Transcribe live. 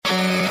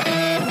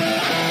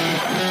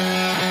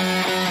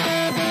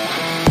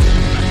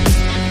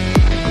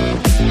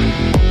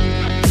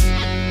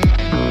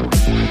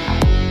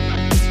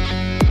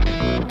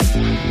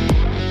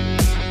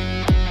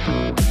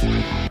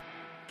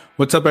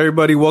What's up,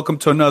 everybody? Welcome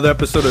to another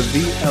episode of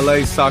the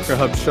LA Soccer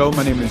Hub Show.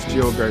 My name is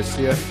Gio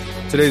Garcia.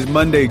 Today's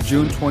Monday,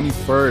 June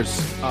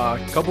 21st.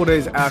 A couple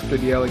days after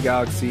the LA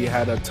Galaxy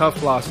had a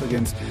tough loss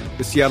against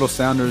the Seattle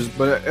Sounders,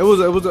 but it was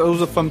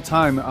a fun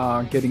time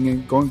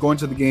going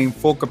to the game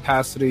full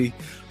capacity.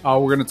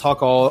 We're going to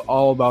talk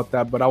all about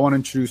that, but I want to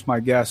introduce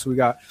my guests. We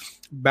got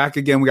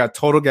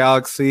Total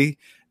Galaxy.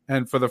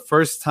 And for the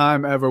first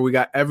time ever, we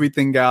got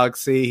Everything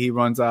Galaxy. He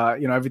runs,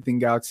 Everything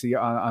Galaxy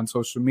on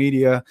social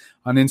media,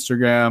 on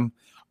Instagram.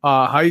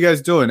 How you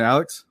guys doing,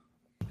 Alex?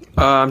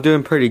 I'm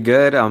doing pretty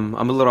good. I'm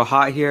a little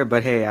hot here,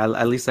 but hey,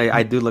 at least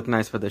I do look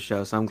nice for the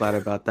show, so I'm glad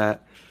about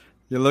that.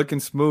 You're looking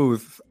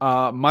smooth.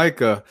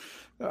 Micah,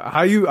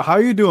 how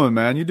you doing,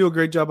 man? You do a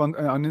great job on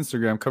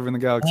Instagram covering the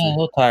Galaxy. A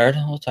little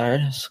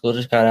tired. School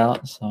just got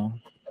out, so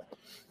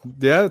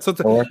yeah, so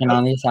we're working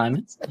on the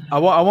assignments. I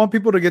want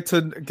people to get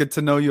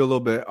to know you a little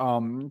bit.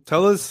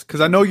 Tell us, because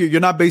I know you're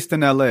not based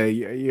in LA.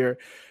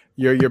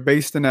 You're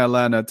based in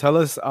Atlanta. Tell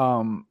us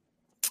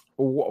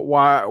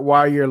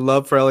why your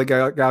love for LA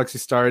Galaxy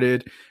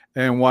started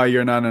and why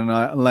you're not an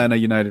Atlanta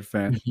United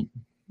fan.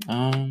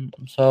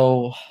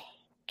 So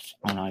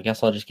I don't know. I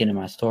guess I'll just get into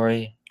my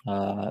story.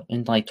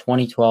 In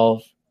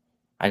 2012,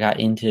 I got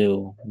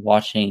into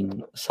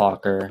watching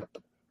soccer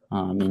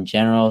in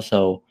general.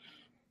 So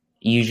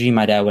usually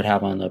my dad would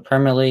have on the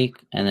Premier League,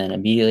 and then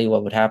immediately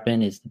what would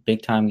happen is the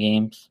big time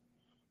games.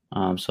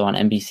 So on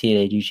NBC,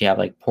 they'd usually have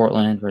like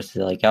Portland versus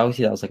LA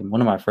Galaxy. That was like one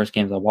of my first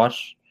games I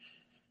watched.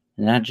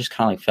 And then I just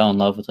kind of like fell in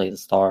love with like the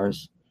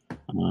stars.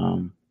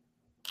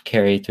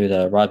 Carried through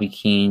the Robbie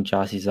Keane,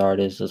 Gyasi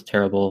Zardes, those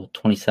terrible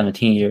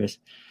 2017 years.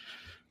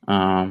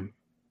 And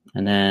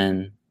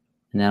then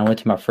I went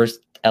to my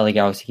first LA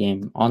Galaxy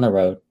game on the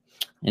road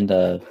in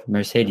the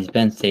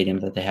Mercedes-Benz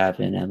Stadium that they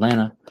have in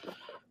Atlanta.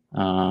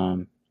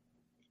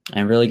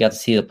 And really got to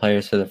see the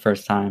players for the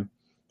first time.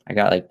 I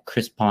got like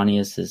Chris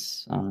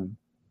Pontius's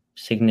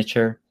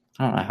signature.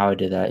 I don't know how I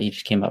did that. He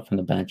just came up from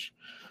the bench,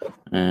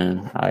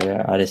 and I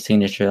got his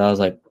signature. That was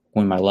like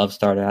when my love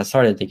started. I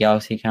started the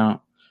Galaxy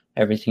account,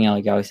 everything LA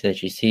Galaxy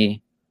that you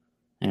see,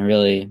 and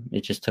really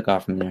it just took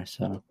off from there.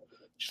 So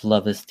just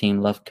love this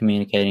team, love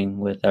communicating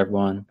with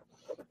everyone,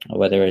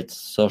 whether it's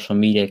social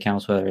media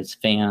accounts, whether it's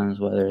fans,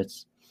 whether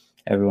it's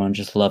everyone.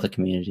 Just love the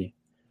community.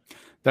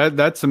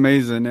 That's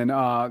amazing. And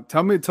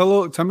tell me a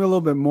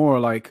little bit more,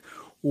 like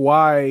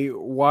why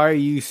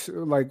you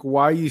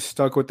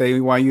stuck with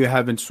why you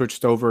haven't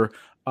switched over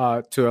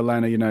to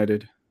Atlanta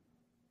United.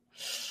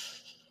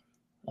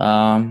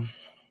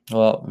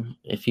 Well,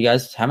 if you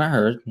guys haven't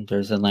heard,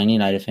 there's Atlanta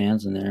United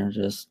fans and they're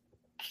just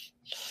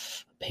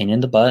pain in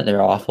the butt.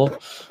 They're awful.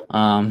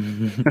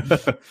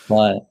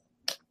 But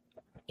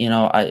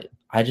I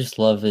just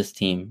love this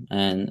team,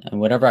 and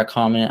whatever I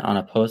comment on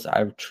a post,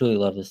 I truly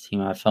love this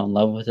team. I fell in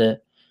love with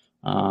it.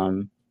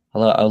 I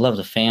love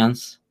the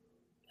fans,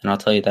 and I'll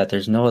tell you that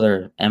there's no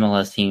other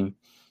MLS team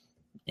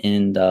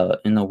in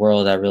the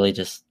world that really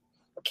just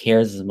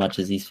cares as much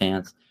as these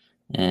fans.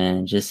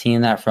 And just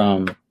seeing that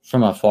from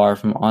afar,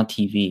 from on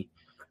TV,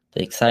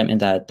 the excitement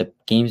that the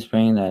games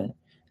bring, that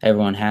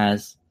everyone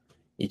has,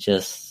 it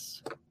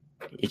just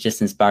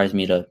inspires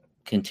me to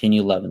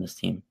continue loving this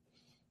team.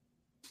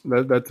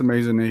 That's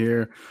amazing to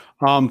hear.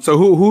 So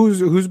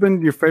who's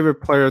been your favorite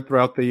player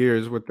throughout the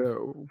years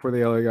for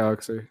the LA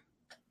Galaxy?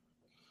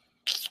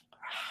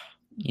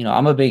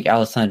 I'm a big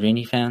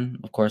Alessandrini fan.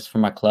 Of course, for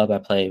my club, I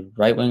play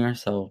right winger,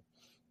 so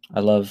I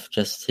love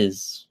just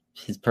his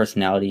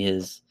personality,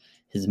 his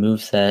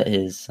moveset,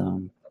 his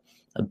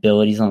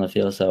abilities on the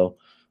field. So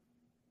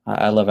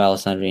I love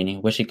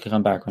Alessandrini. Wish he could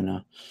come back right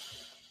now.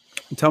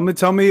 Tell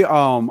me,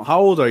 how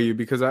old are you?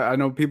 Because I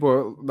know we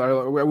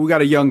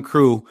got a young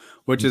crew,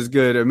 which is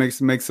good. It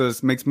makes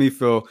me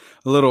feel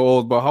a little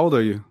old. But how old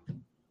are you?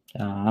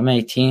 I'm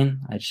 18.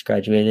 I just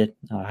graduated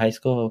high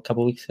school a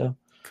couple weeks ago.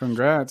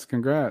 Congrats!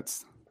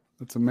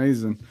 That's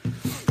amazing.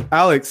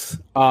 Alex,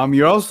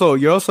 you're also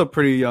a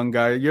pretty young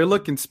guy. You're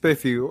looking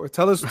spiffy.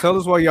 Tell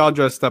us why y'all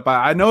dressed up.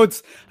 I know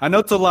it's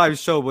a live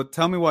show, but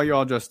tell me why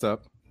y'all dressed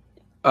up.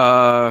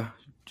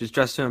 Just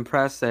dressed to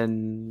impress,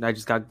 and I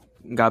just got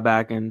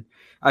back, and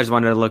I just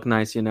wanted to look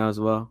nice, as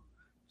well.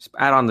 Just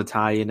add on the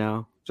tie,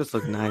 just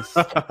look nice.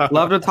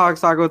 Love to talk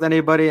soccer with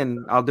anybody,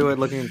 and I'll do it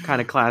looking kind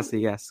of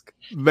classy-esque.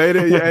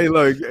 Hey,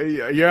 look,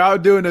 you're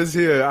outdoing us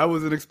here. I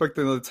wasn't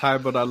expecting the tie,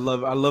 but I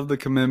love the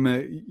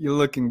commitment. You're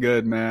looking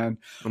good, man.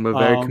 I'm a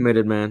very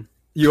committed man.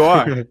 You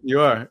are.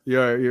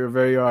 You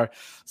very are.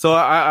 So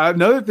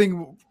another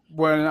thing,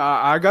 when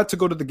I got to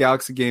go to the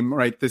Galaxy game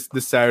right this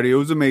Saturday, it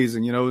was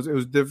amazing. It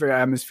was different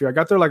atmosphere. I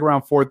got there like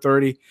around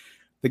 4:30.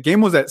 The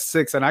game was at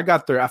 6, and I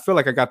got there. I feel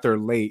like I got there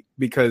late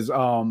because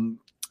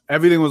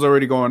everything was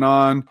already going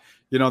on.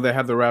 They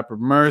had the rapper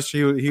Merce.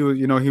 He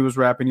was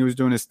rapping. He was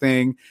doing his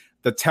thing.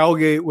 The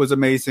tailgate was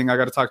amazing. I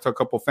got to talk to a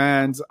couple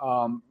fans.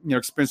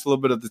 Experienced a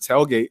little bit of the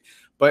tailgate,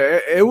 but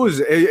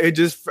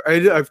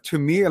it to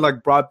me, it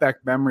like brought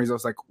back memories. I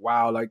was like,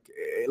 wow, like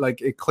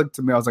like it clicked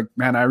to me. I was like,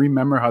 man, I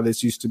remember how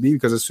this used to be,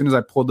 because as soon as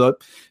I pulled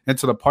up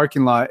into the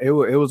parking lot, it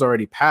was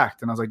already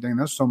packed, and I was like, dang,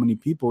 there's so many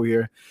people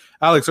here.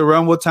 Alex,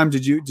 around what time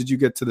did you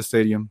get to the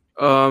stadium?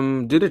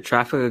 Due to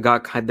traffic, I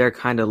got there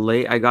kind of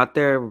late. I got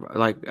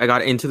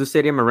into the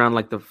stadium around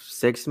like the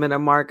 6 minute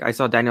mark. I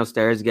saw Daniel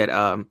Stairs get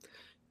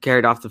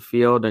carried off the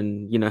field,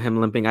 and him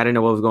limping. I didn't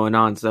know what was going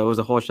on, so it was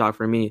a whole shock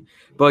for me.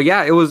 But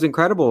yeah, it was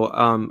incredible.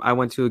 I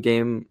went to a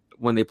game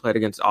when they played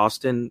against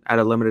Austin at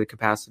a limited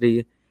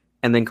capacity,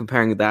 and then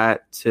comparing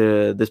that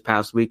to this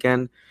past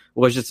weekend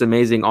was just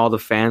amazing. All the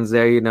fans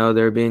there,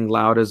 they're being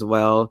loud as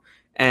well,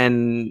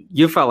 and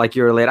you felt like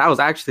you were late. I was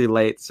actually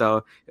late,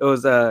 so it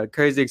was a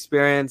crazy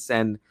experience,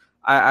 and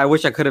I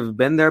wish I could have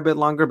been there a bit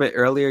longer, but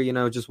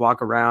earlier, just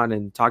walk around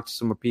and talk to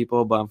some more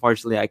people, but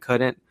unfortunately I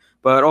couldn't.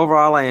 But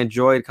overall, I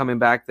enjoyed coming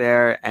back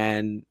there,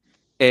 and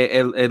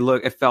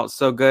it felt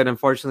so good.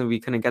 Unfortunately, we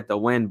couldn't get the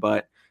win,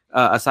 but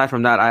aside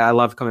from that, I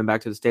loved coming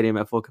back to the stadium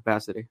at full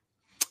capacity.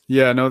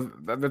 Yeah, no,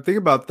 the thing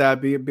about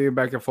that being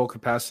back at full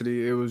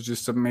capacity, it was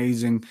just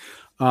amazing.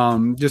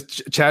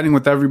 Just chatting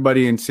with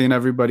everybody and seeing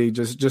everybody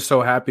just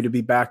so happy to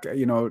be back,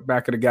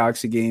 back at a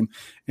Galaxy game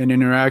and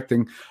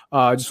interacting.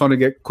 I just want to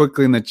get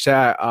quickly in the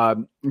chat.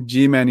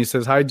 G-Man, he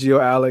says, hi,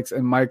 Gio, Alex,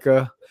 and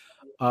Micah.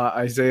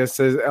 Isaiah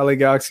says, LA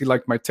Galaxy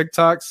like my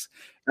TikToks.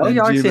 LA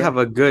Galaxy have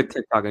a good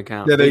TikTok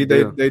account. Yeah, they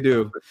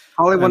do.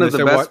 Probably one of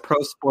the best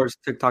pro sports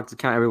TikToks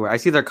account everywhere. I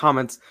see their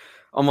comments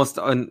almost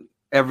on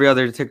every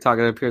other TikTok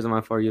that appears on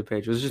my For You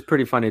page. It was just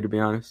pretty funny, to be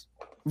honest.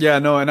 Yeah,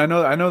 no, and I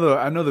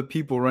know the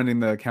people running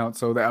the account.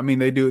 So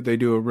they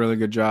do a really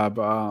good job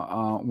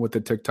with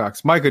the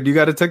TikToks. Micah, do you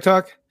got a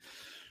TikTok?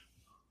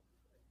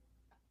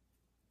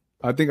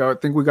 I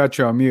think we got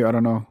you on mute. I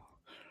don't know.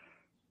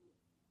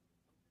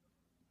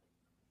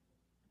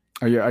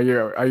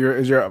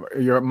 Is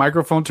your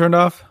microphone turned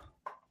off?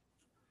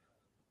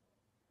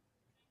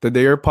 Did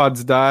the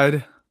AirPods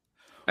died?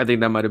 I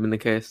think that might have been the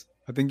case.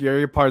 I think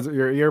your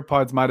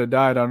AirPods might have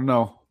died. I don't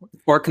know.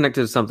 Or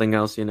connected to something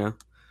else,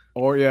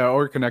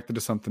 Or connected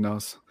to something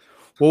else.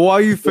 Well,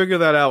 while you figure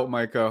that out,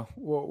 Micah,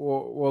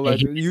 we'll let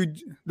you.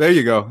 There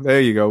you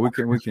go. We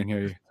can hear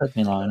you. Took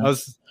me long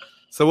enough.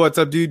 So what's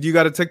up, dude? You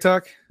got a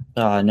TikTok?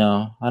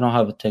 No, I don't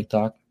have a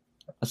TikTok.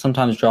 I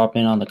sometimes drop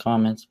in on the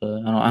comments,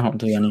 but I don't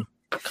do any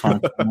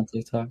content on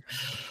TikTok.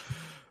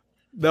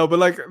 No, but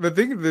like the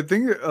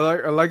thing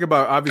I like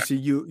about, obviously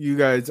you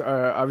guys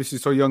are obviously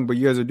so young, but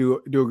you guys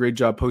do a great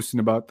job posting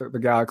about the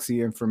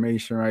Galaxy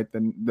information, right?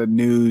 The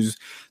news,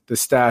 the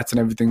stats, and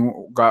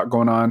everything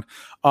going on.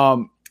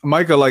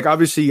 Micah, like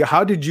obviously,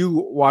 how did you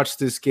watch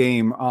this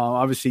game?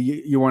 Obviously,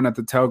 you weren't at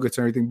the tailgates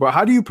or anything, but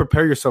how do you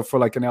prepare yourself for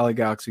like an LA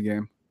Galaxy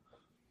game?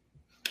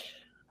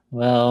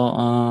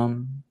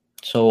 Well,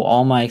 so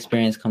all my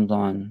experience comes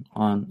on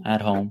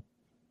at home.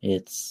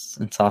 It's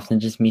often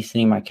just me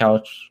sitting on my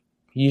couch,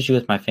 usually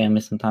with my family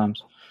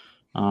sometimes.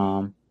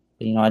 But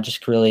I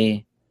just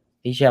I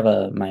usually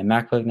have my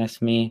MacBook next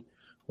to me,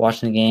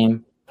 watching the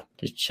game,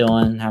 just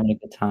chilling, having a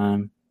good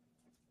time.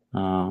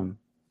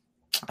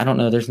 I don't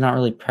know. There's not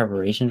really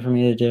preparation for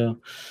me to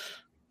do.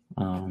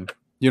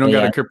 You don't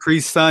got a Capri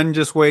Sun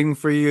just waiting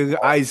for you,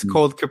 ice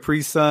cold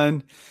Capri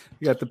Sun.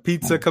 You got the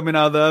pizza coming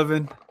out of the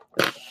oven.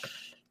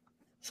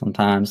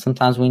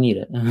 Sometimes we need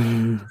it.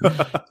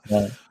 But,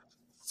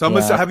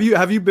 have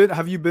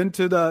you been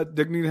to the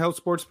Dignity Health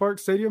Sports Park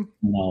Stadium?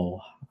 No,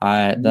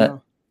 I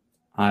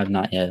have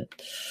not yet,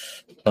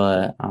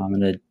 but I'm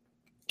gonna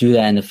do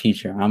that in the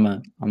future.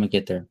 I'm gonna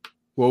get there.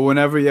 Well,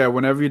 whenever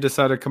you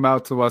decide to come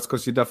out to the West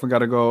Coast, you definitely got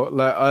to go.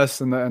 Let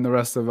us and the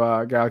rest of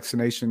Galaxy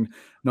Nation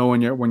know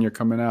when you're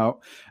coming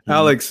out. Mm-hmm.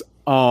 Alex,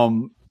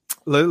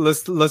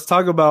 let's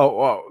talk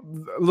about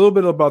a little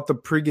bit about the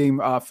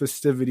pregame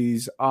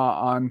festivities.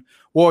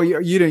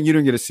 You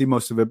didn't get to see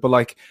most of it, but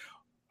like,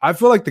 I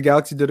feel like the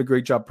Galaxy did a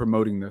great job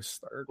promoting this.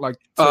 Like,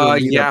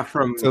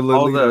 from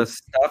all the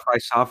stuff I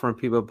saw from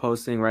people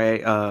posting,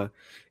 right?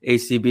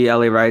 ACB,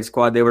 LA Riot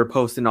Squad, they were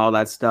posting all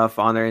that stuff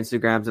on their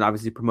Instagrams and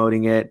obviously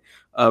promoting it.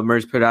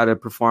 Merge put out a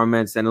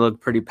performance and it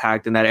looked pretty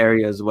packed in that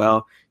area as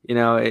well.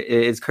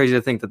 It's crazy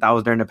to think that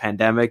was during the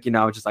pandemic.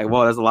 Just like,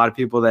 whoa, there's a lot of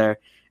people there,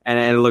 and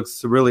it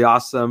looks really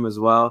awesome as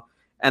well.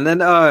 And then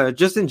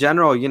just in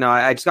general,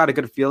 I just got a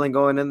good feeling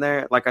going in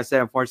there. Like I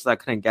said, unfortunately, I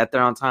couldn't get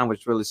there on time,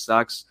 which really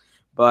sucks.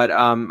 But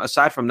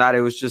aside from that,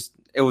 it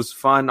was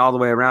fun all the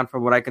way around.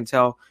 From what I can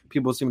tell,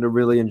 people seem to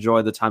really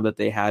enjoy the time that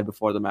they had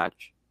before the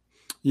match.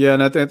 Yeah,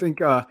 and I think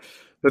the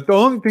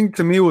only thing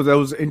to me that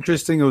was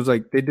interesting. It was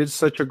like they did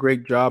such a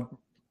great job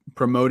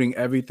promoting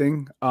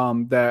everything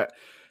that,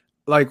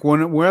 like,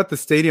 when we're at the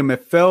stadium,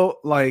 it felt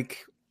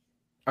like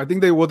I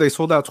think they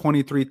sold out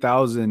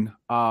 23,000.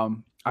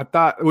 I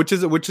thought, which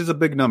is a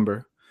big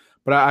number,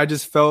 but I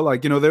just felt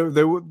like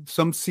there were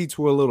some seats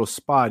were a little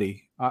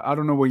spotty. I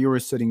don't know where you were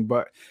sitting,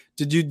 but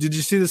did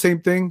you see the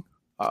same thing?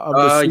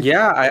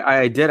 Yeah,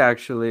 I did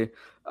actually.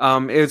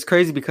 It was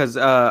crazy because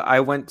I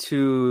went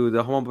to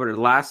the home opener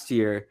last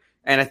year,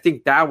 and I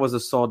think that was a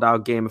sold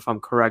out game, if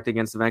I'm correct,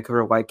 against the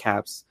Vancouver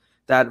Whitecaps.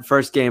 That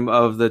first game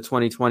of the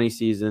 2020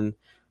 season.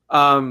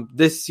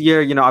 This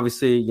year,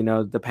 obviously,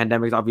 the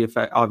pandemic's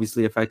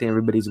obviously affecting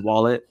everybody's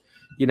wallet,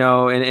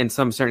 in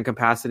some certain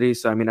capacity.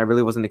 So, I mean, I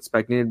really wasn't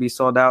expecting it to be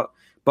sold out,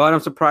 but I'm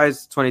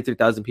surprised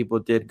 23,000 people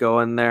did go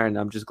in there, and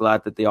I'm just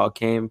glad that they all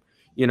came.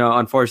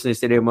 Unfortunately, the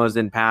stadium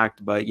wasn't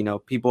packed, but,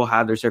 people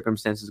had their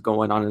circumstances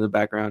going on in the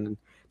background, and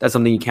that's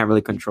something you can't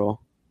really control.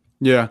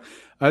 Yeah,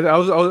 I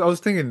was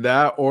thinking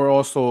that, or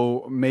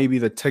also maybe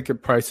the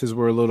ticket prices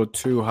were a little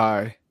too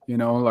high,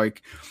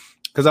 like,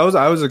 because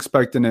I was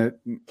expecting it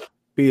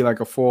be like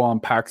a full on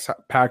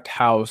packed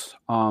house,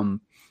 and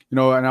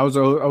I was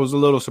a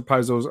little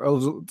surprised.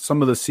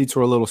 Some of the seats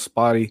were a little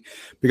spotty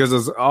because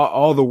of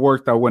all the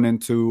work that went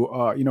into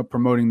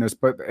promoting this.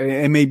 But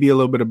it may be a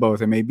little bit of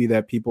both. It may be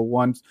that people,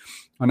 one,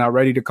 are not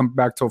ready to come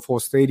back to a full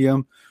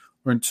stadium,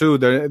 or two,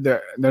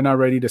 they're not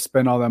ready to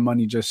spend all that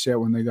money just yet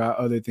when they got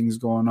other things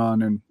going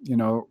on, and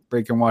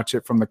they can watch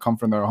it from the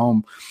comfort of their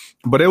home.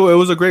 But it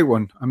was a great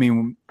one. I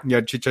mean, you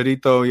had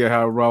Chicharito, you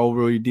had Raul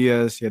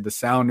Ruidiaz, you had the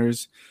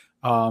Sounders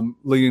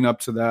leading up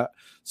to that.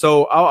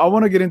 So I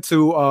want to get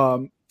into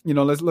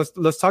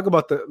let's talk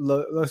about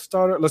let's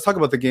talk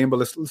about the game, but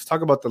let's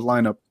talk about the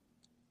lineup.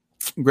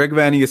 Greg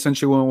Vanney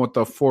essentially went with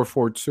the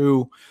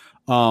 4-4-2.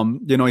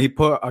 He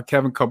put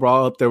Kevin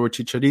Cabral up there with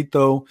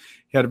Chicharito.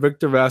 He had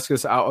Victor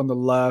Vasquez out on the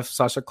left,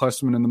 Sasha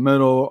Klesman in the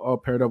middle,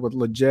 paired up with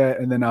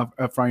Lletget, and then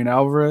Efrain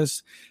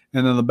Alvarez.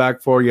 And then the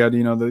back four, you had,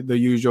 the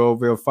usual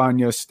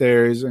Villafaña,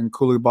 Stairs, and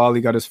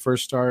Koulibaly got his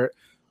first start,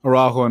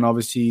 Araujo, and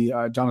obviously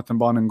Jonathan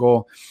Bond in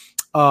goal.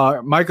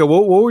 Micah,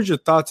 what were your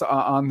thoughts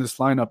on this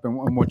lineup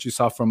and what you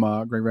saw from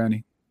Greg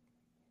Vanney?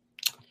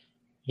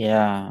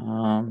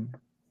 Yeah,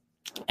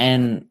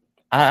 and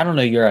I don't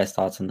know your guys'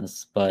 thoughts on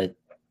this, but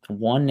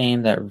one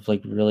name that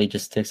really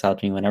just sticks out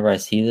to me whenever I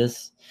see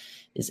this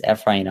is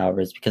Efrain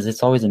Alvarez, because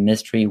it's always a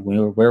mystery.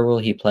 Where will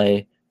he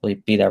play? Will he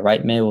be that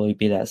right mid? Will he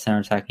be that center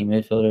attacking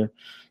midfielder?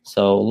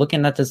 So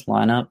looking at this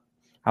lineup,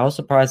 I was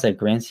surprised that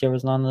Grancia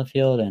was not on the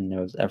field and there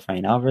was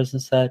Efrain Alvarez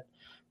instead.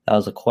 That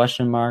was a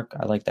question mark.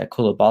 I like that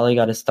Koulibaly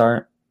got a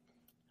start.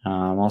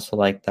 Also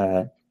like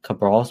that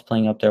Cabral's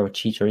playing up there with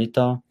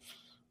Chicharito.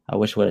 I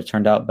wish it would have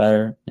turned out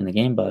better in the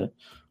game, but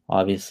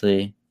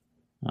obviously,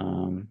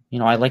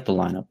 I like the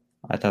lineup.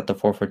 I thought the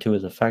 4-4-2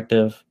 was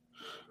effective.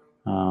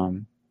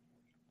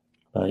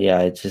 But yeah,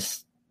 it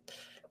was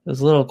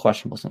a little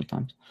questionable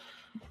sometimes.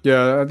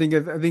 Yeah, I think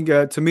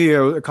to me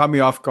it caught me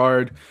off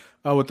guard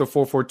with the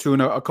 4-4-2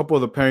 and a couple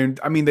of the pairing.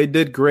 I mean, they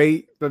did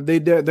great. They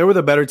were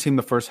the better team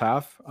the first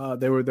half.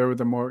 They were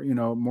the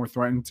more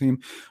threatening team.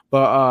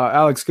 But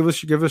Alex, give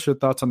us your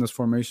thoughts on this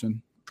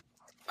formation.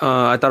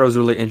 I thought it was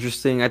really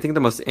interesting. I think the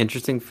most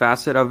interesting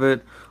facet of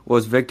it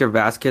was Victor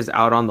Vasquez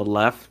out on the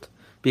left,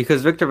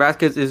 because Victor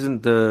Vasquez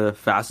isn't the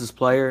fastest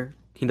player.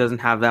 He doesn't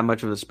have that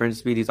much of a sprint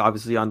speed. He's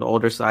obviously on the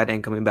older side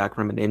and coming back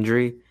from an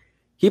injury.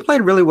 He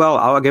played really well.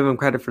 I'll give him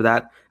credit for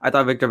that. I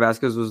thought Victor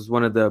Vasquez was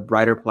one of the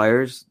brighter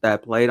players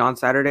that played on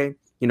Saturday.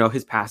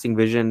 His passing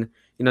vision,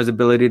 his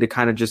ability to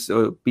kind of just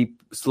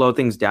slow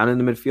things down in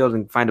the midfield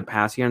and find a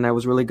pass here and that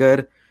was really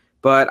good.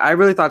 But I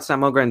really thought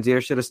Samuel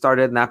Grandier should have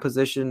started in that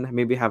position.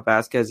 Maybe have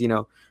Vasquez,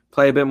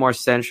 play a bit more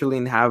centrally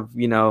and have,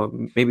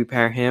 maybe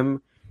pair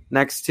him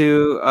next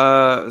to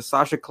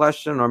Sasha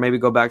Kleshan, or maybe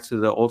go back to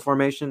the old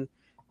formation.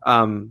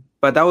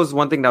 But that was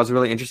one thing that was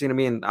really interesting to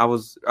me, and I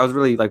was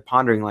really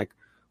pondering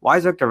why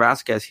is Victor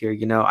Vasquez here?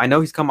 I know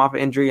he's come off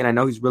an injury, and I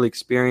know he's really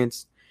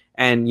experienced,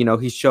 and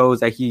he shows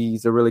that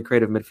he's a really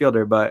creative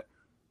midfielder, but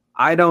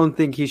I don't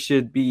think he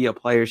should be a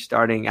player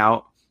starting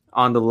out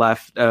on the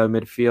left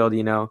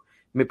midfield.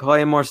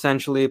 Play him more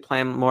centrally,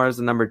 play him more as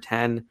a number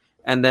 10,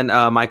 and then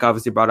Mike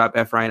obviously brought up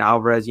Efrain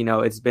Alvarez.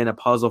 It's been a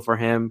puzzle for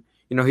him.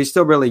 He's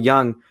still really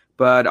young,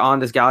 but on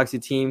this Galaxy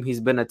team,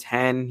 he's been a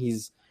 10.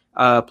 He's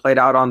played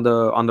out on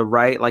the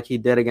right like he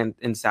did again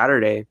in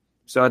Saturday.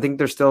 So I think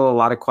there's still a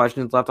lot of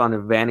questions left on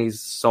if Vanney's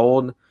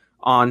sold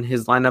on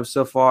his lineup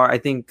so far. I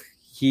think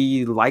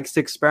he likes to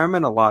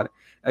experiment a lot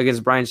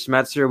against Brian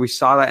Schmetzer. We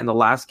saw that in the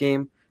last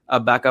game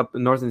back up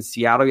north in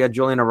Seattle. You had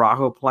Julian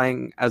Araujo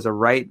playing as a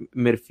right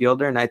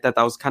midfielder, and I thought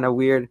that was kind of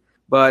weird.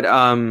 But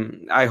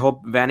I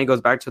hope Vanney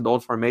goes back to the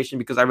old formation,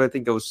 because I really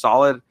think it was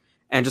solid.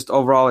 And just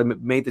overall, it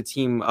made the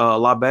team a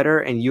lot better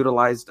and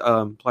utilized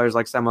players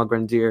like Samuel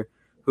Grandier,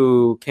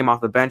 who came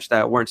off the bench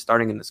that weren't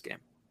starting in this game.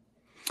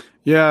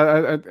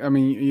 Yeah, I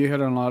mean, you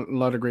hit on a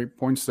lot of great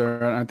points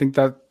there, and I think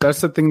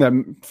that's the thing that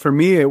for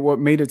me what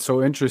made it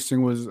so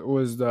interesting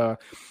was the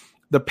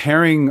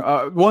pairing.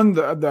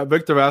 The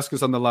Victor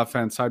Vasquez on the left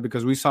hand side,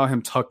 because we saw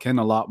him tuck in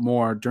a lot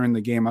more during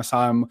the game. I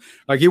saw him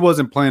he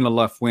wasn't playing the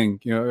left wing,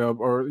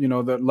 or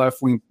the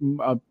left wing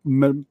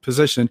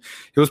position.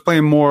 He was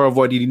playing more of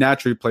what he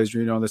naturally plays,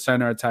 the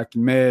center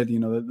attacking mid,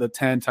 the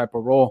 10 type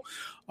of role.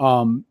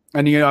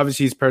 And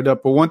obviously he's paired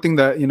up. But one thing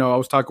that, I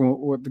was talking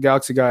with the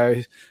Galaxy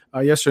guy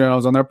yesterday, and I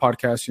was on their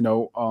podcast,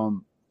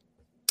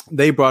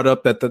 they brought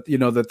up that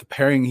the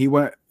pairing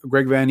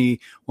Greg Vanney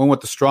went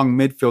with the strong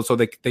midfield so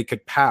they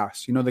could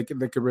pass. They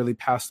could really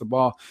pass the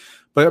ball.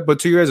 But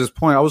to you guys'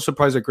 point, I was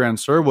surprised that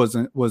Grandsir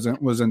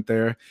wasn't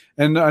there.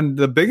 And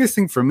the biggest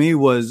thing for me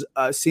was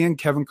seeing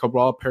Kevin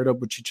Cabral paired up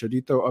with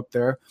Chicharito up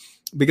there,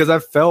 because I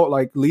felt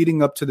like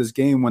leading up to this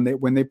game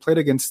when they played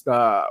against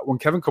when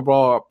Kevin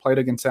Cabral played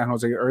against San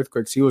Jose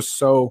Earthquakes, he was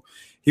so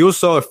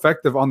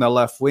effective on the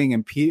left wing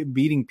and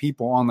beating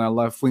people on that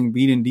left wing,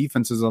 beating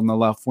defenses on the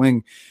left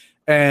wing.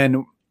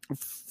 And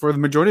for the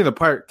majority of the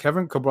part,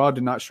 Kevin Cabral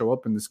did not show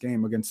up in this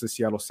game against the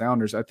Seattle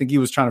Sounders. I think he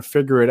was trying to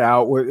figure it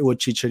out with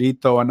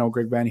Chicharito. I know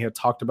Greg Vanney had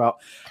talked about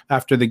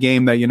after the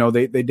game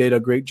that, they did a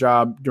great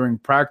job during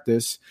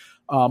practice.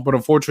 But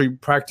unfortunately,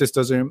 practice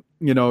doesn't,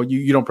 you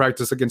don't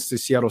practice against the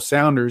Seattle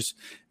Sounders,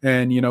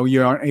 and,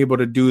 you aren't able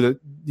to do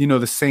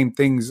the same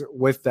things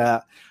with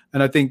that.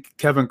 And I think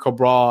Kevin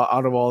Cabral,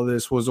 out of all of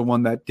this, was the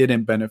one that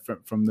didn't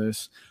benefit from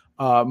this.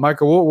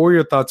 Michael, what were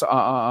your thoughts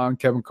on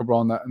Kevin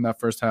Cabral in that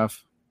first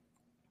half?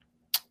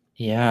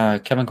 Yeah,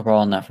 Kevin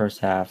Cabral in that first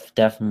half,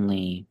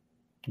 definitely,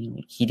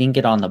 he didn't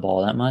get on the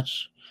ball that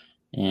much.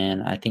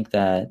 And I think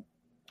that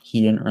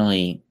he didn't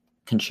really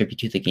contribute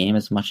to the game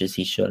as much as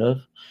he should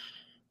have.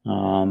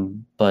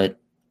 But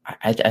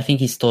I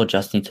think he's still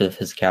adjusting to the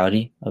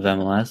physicality of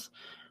MLS.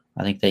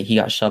 I think that he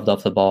got shoved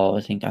off the ball,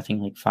 I think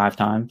like 5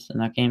 times in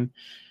that game,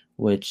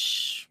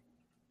 which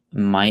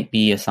might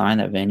be a sign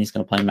that Vanney's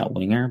going to play him at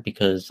winger,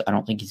 because I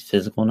don't think he's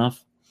physical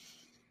enough.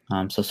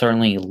 So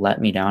certainly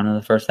let me down in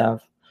the first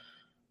half.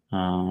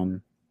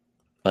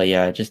 But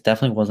yeah, it just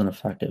definitely wasn't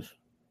effective.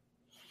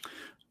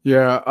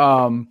 Yeah.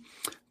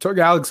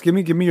 Alex, give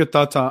me your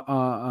thoughts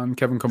on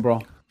Kevin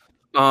Cabral.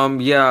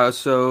 Yeah.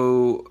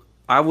 So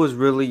I was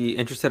really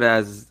interested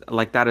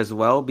that as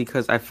well,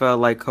 because I felt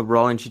like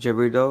Cabral and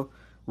Chicharito,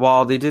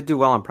 while they did do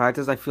well in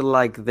practice, I feel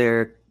like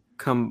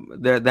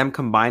them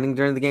combining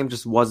during the game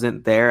just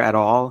wasn't there at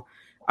all.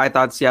 I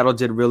thought Seattle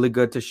did really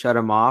good to shut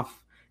him off.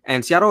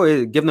 And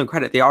Seattle, give them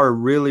credit, they are a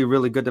really,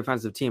 really good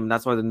defensive team.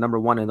 That's why they're number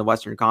 1 in the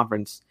Western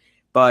Conference.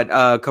 But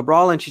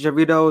Cabral and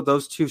Chicharito,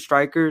 those two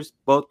strikers,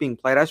 both being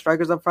played as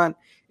strikers up front,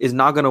 is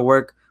not going to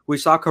work. We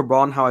saw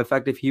Cabral and how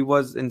effective he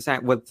was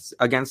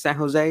against San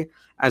Jose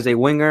as a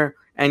winger.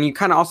 And you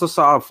kind of also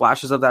saw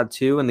flashes of that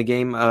too in the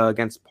game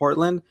against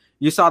Portland.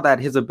 You saw that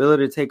his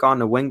ability to take on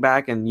the wing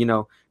back and,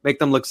 make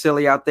them look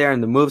silly out there,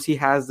 and the moves he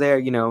has there,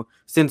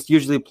 since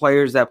usually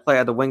players that play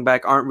at the wing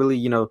back aren't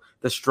really,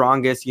 the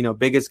strongest,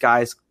 biggest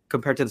guys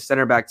compared to the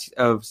center back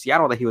of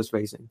Seattle that he was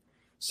facing.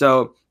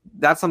 So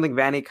that's something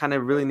Vanney kind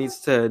of really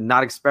needs to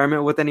not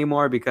experiment with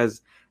anymore,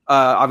 because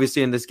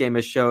obviously in this game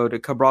it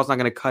showed Cabral's not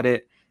going to cut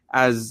it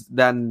as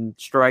that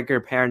striker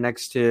pair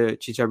next to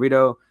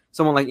Chicharito.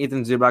 Someone like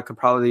Ethan Zubac could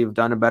probably have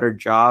done a better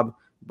job,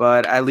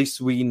 but at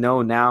least we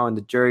know now, and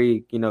the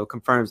jury,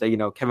 confirms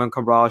that, Kevin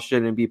Cabral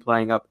shouldn't be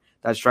playing up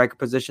that striker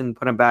position,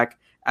 put him back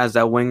as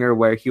that winger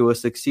where he was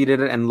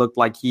succeeded and looked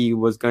like he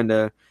was going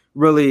to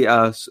really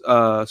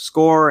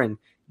score and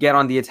get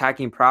on the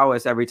attacking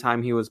prowess every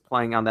time he was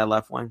playing on that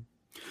left wing.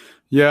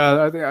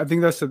 Yeah, I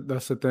think that's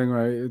the thing,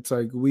 right? It's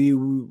like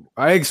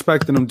I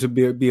expected him to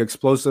be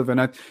explosive,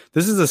 and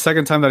this is the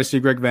second time that I see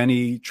Greg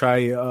Vanney try,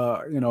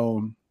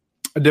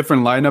 a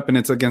different lineup, and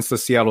it's against the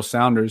Seattle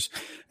Sounders.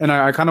 And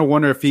I kind of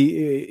wonder if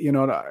he,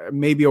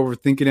 maybe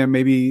overthinking it.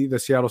 Maybe the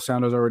Seattle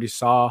Sounders already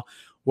saw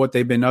what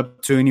they've been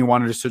up to, and he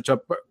wanted to switch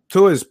up. But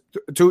to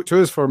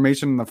his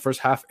formation in the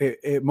first half,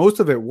 most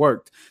of it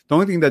worked. The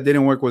only thing that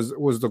didn't work was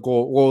the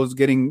goal. Was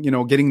getting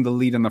the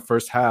lead in the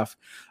first half,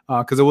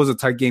 because it was a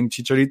tight game.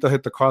 Chicharito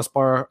hit the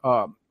crossbar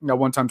at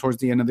one time towards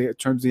the end of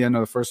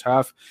the first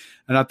half,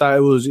 and I thought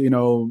it was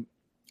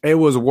it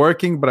was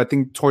working. But I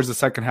think towards the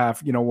second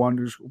half,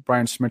 once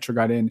Brian Schmetzer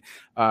got in,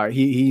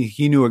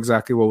 he knew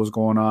exactly what was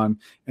going on,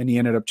 and he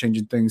ended up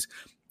changing things.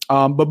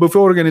 But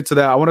before we get into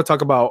that, I want to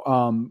talk about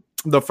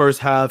the first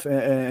half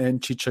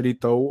and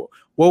Chicharito.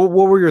 What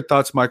were your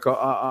thoughts, Michael,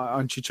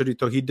 on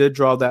Chicharito? He did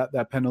draw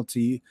that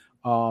penalty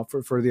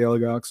for the LA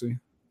Galaxy.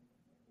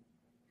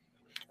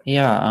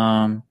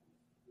 Yeah,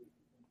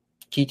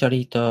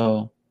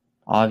 Chicharito,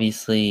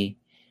 obviously,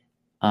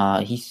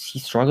 he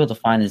struggled to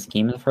find his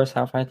game in the first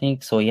half, I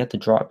think, so he had to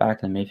draw it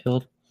back in the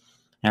midfield.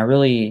 And I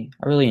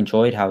really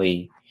enjoyed how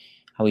he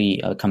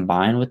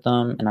combined with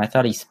them, and I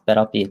thought he sped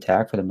up the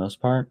attack for the most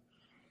part.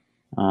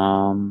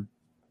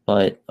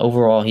 But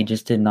overall, he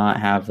just did not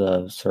have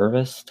the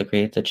service to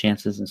create the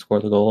chances and score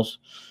the goals.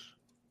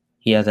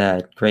 He had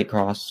that great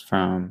cross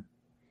from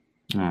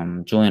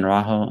Julian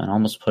Araujo and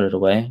almost put it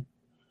away.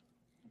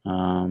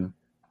 But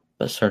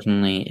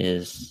certainly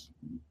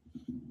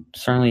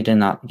did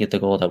not get the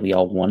goal that we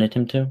all wanted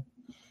him to.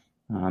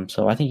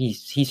 So I think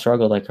he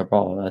struggled like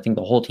Cabral. I think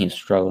the whole team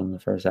struggled in the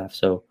first half.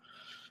 So,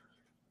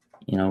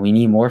 we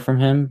need more from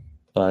him,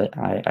 but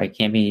I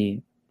can't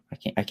be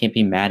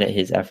mad at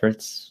his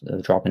efforts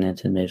of dropping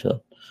into the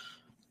midfield.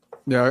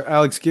 Yeah,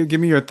 Alex, give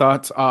me your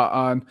thoughts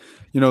on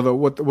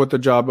what the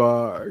job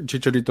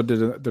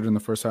Chicharito did in the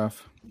first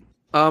half.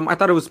 I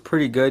thought it was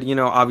pretty good.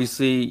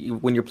 Obviously,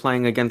 when you're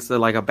playing against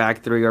like a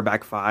back three or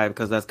back five,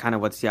 because that's kind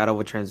of what Seattle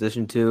would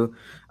transition to.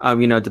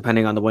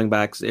 Depending on the wing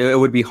backs, it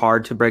would be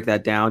hard to break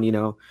that down.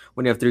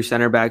 When you have three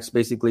center backs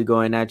basically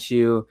going at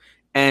you,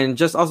 and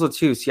just also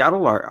too,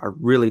 Seattle are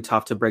really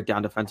tough to break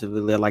down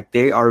defensively. Like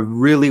they are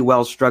really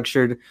well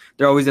structured.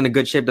 They're always in a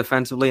good shape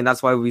defensively, and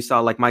that's why we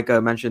saw, like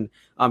Micah mentioned,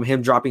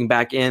 him dropping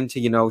back in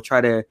to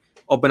try to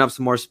open up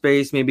some more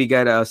space, maybe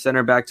get a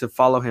center back to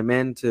follow him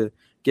in to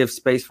give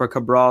space for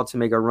Cabral to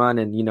make a run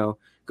and,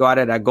 go at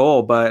it at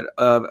goal. But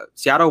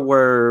Seattle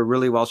were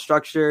really well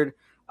structured.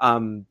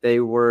 They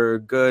were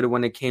good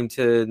when it came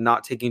to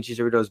not taking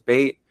Chicharito's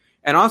bait.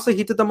 And honestly,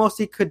 he did the most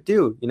he could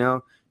do.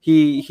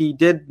 He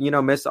did,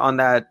 miss on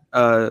that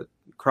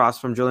cross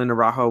from Julian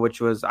Araujo, which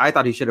was, I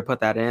thought he should have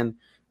put that in.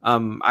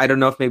 I don't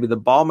know if maybe the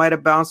ball might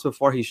have bounced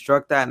before he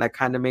struck that, and that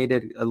kind of made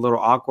it a little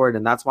awkward,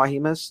 and that's why he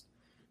missed.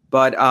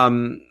 But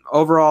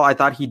overall, I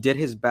thought he did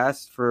his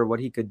best for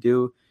what he could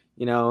do.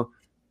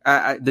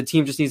 The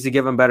team just needs to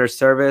give him better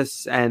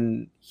service,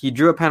 and he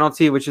drew a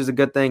penalty, which is a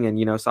good thing. And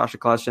Sasha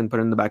Kljestan put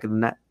it in the back of the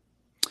net.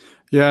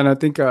 Yeah, and I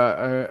think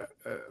the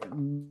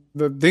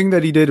thing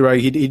that he did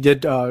right, he did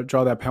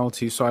draw that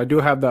penalty. So I do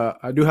have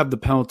the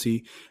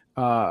penalty,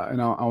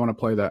 and I want to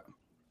play that.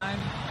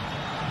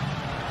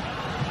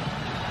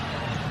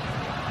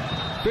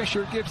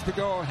 Fisher gives the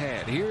go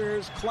ahead.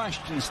 Here's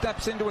Kljestan,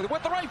 steps into it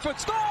with the right foot,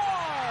 scores!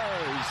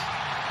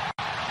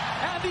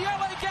 And the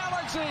LA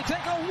Galaxy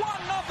take a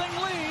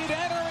 1-0 lead,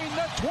 entering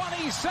the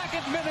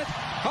 22nd minute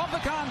of the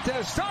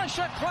contest.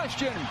 Sasha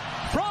Kljestan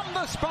from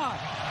the spot.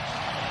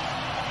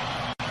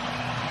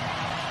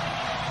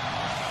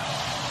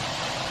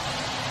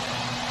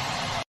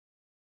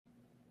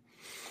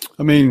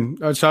 I mean,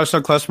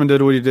 Sasha Kljestan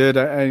did what he did.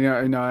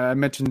 I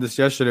mentioned this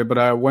yesterday,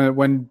 but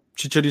when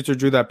Chicharito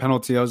drew that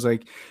penalty, I was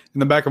like, in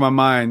the back of my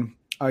mind,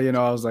 I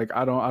was like,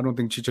 I don't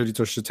think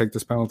Chicharito should take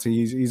this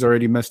penalty. He's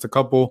already missed a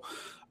couple.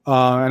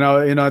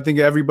 I think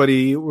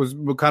everybody was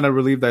kind of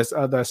relieved that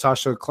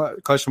Sasha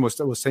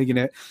Kljestan was taking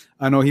it.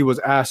 I know he was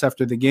asked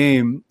after the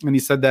game, and he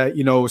said that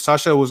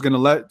Sasha was going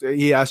to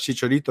he asked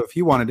Chicharito if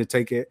he wanted to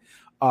take it,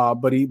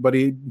 but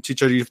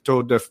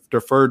Chicharito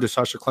deferred to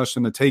Sasha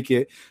Kljestan to take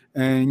it,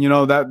 and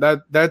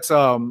that's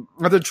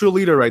a true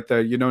leader right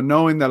there.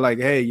 Knowing that, like,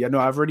 hey,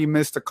 I've already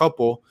missed a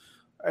couple.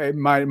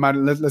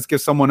 Let's give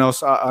someone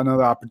else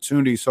another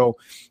opportunity. So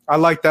I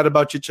like that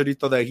about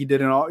Chicharito, that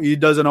he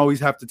doesn't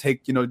always have to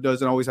take,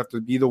 doesn't always have to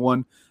be the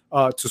one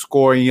to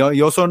score. And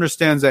he also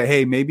understands that,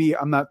 hey, maybe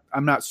I'm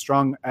not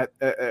strong at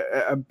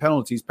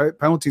penalties.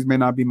 Penalties may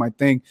not be my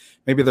thing.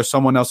 Maybe there's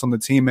someone else on the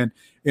team, and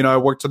I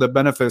worked to the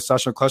benefit.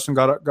 Sasha Kljestan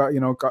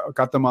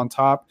got them on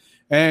top,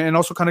 and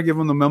also kind of give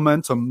them the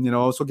momentum.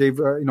 Also gave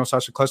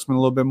Sasha Kljestan a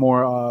little bit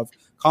more of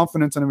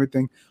confidence and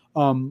everything.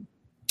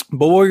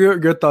 But what are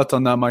your thoughts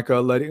on that, Micah?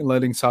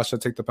 Letting Sasha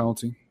take the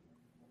penalty?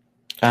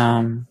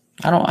 I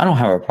don't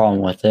have a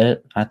problem with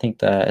it. I think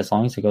that as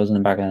long as it goes in the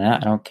back of the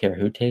net, I don't care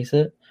who takes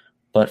it.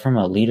 But from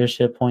a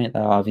leadership point,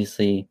 that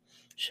obviously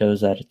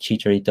shows that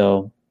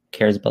Chicharito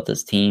cares about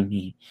this team.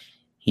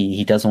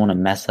 He doesn't want to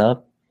mess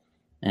up,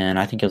 and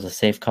I think it was a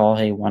safe call.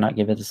 Hey, why not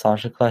give it to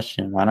Sasha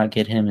Kljestan? Why not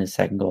get him his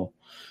second goal?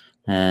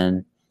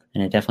 And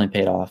it definitely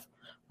paid off.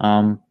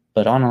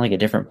 But on like a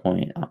different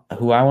point,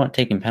 who I want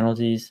taking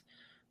penalties.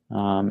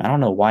 I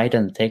don't know why he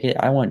doesn't take it.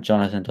 I want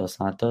Jonathan Dos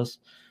Santos.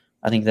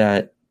 I think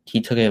that he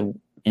took it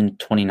in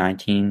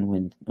 2019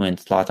 when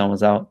Zlatan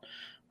was out.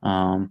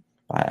 I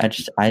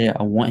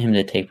want him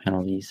to take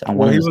penalties.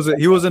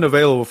 He wasn't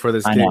available for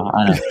this game.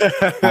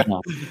 I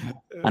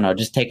know.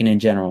 Just taking in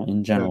general.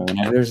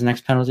 Whenever there's the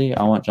next penalty,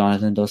 I want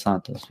Jonathan Dos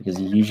Santos because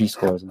he usually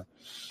scores them.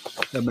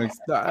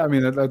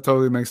 That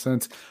totally makes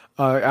sense.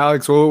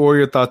 Alex, what were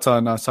your thoughts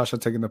on Sasha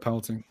taking the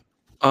penalty?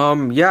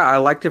 Yeah, I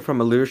liked it from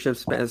a leadership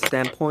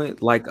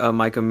standpoint. Like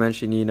Micah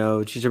mentioned,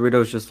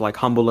 Chicharito is just like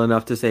humble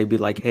enough to be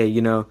like, hey,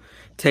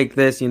 take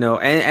this,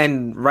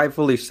 and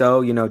rightfully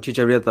so.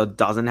 Chicharito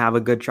doesn't have a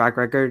good track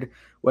record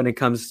when it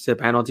comes to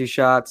penalty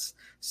shots,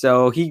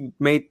 so he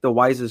made the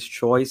wisest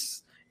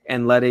choice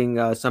and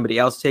letting somebody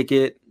else take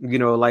it.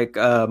 Like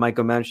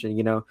Micah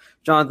mentioned,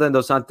 Jonathan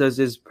Dos Santos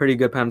is pretty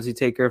good penalty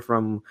taker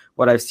from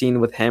what I've seen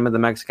with him and the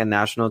Mexican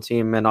national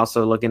team, and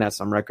also looking at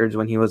some records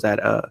when he was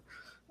at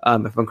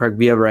if I'm correct,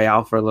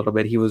 Villarreal for a little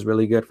bit. He was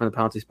really good from the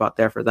penalty spot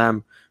there for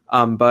them.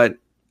 But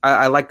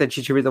I like that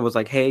Chicharito was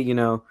like, hey,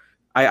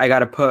 I got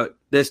to put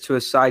this to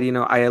a side.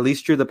 I at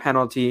least drew the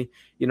penalty.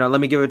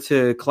 Let me give it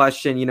to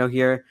Kljestan,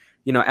 here.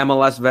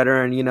 MLS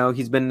veteran,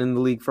 he's been in the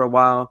league for a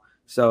while,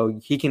 so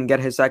he can get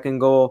his second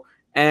goal.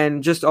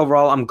 And just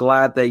overall, I'm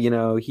glad that,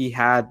 he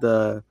had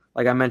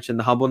like I mentioned,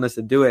 the humbleness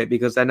to do it,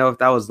 because I know if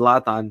that was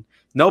Zlatan,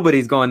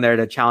 nobody's going there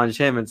to challenge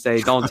him and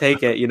say, don't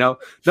take it,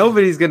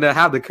 Nobody's going to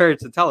have the courage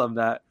to tell him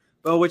that.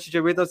 But with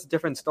Chicharito, it's a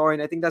different story,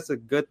 and I think that's a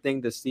good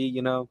thing to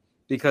see,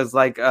 because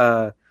like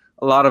a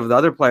lot of the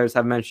other players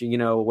have mentioned,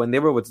 when they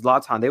were with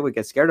Zlatan, they would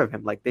get scared of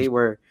him. Like they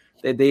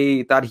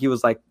thought he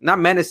was like not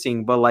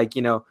menacing, but like,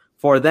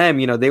 for them,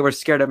 they were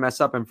scared to mess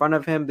up in front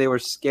of him. They were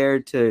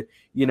scared to,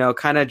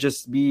 kind of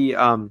just be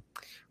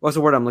what's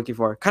the word I'm looking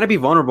for? Kind of be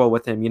vulnerable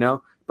with him, you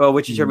know. But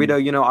with Mhm.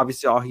 Chicharito, you know,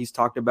 obviously all he's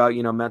talked about,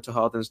 you know, mental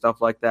health and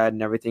stuff like that,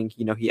 and everything,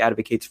 you know, he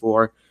advocates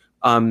for.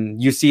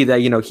 You see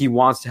that, you know, he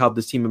wants to help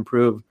this team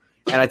improve,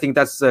 and I think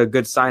that's a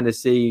good sign to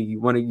see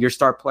when your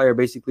star player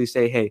basically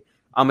say, "Hey,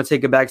 I'm gonna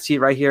take a back seat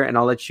right here, and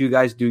I'll let you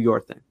guys do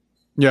your thing."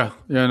 Yeah,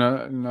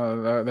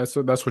 no, that's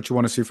what you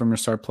want to see from your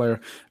star player,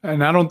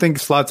 and I don't think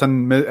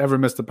Zlatan ever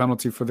missed a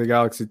penalty for the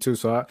Galaxy too.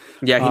 So,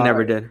 Yeah, he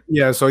never did.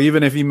 yeah, so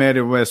even if he made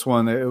it miss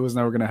one, it was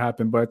never going to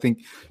happen. But I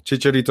think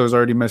Chicharito's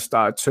already missed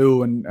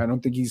two, and I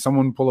don't think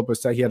someone pull up a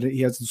stat.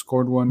 He hasn't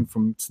scored one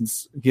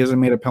since he hasn't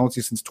made a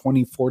penalty since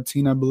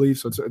 2014, I believe.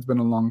 So it's been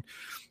a long.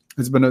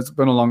 It's been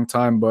a long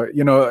time, but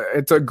you know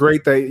it's a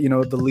great that you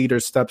know the leader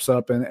steps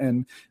up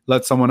and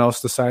let someone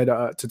else decide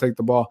to take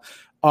the ball.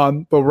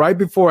 But right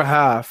before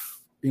half,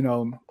 you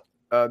know,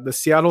 the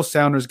Seattle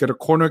Sounders get a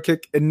corner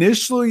kick.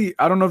 Initially,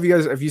 I don't know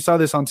if you saw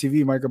this on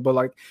TV, Micah, but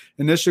like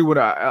initially with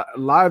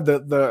live,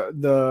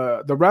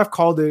 the ref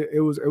called it.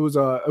 It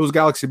was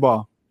Galaxy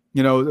ball.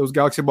 You know, it was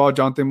Galaxy ball.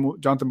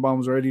 Jonathan Bond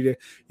was ready to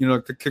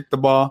to kick the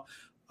ball,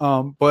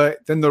 but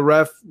then the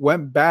ref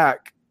went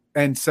back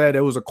and said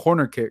it was a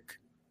corner kick.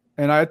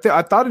 And I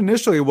thought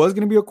initially it was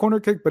going to be a corner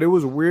kick, but it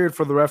was weird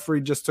for the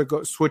referee just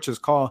to switch his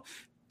call.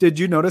 Did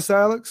you notice that,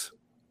 Alex?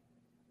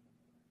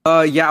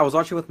 Yeah, I was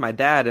watching with my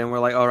dad, and we're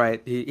like, all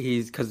right,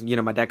 he's because you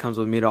know my dad comes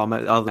with me to all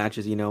the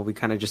matches. You know, we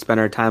kind of just spend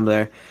our time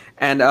there,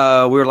 and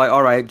we were like,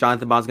 all right,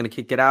 Jonathan Bond's gonna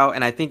kick it out,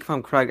 and I think if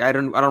I'm correct, I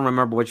don't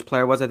remember which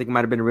player it was. I think it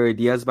might have been Rui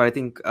Diaz, but I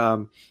think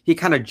he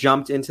kind of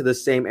jumped into the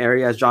same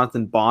area as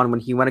Jonathan Bond when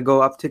he went to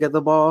go up to get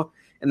the ball,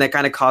 and that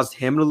kind of caused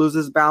him to lose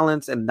his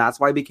balance, and that's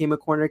why it became a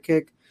corner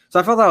kick. So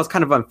I felt that was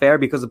kind of unfair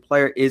because the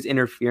player is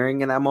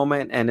interfering in that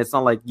moment, and it's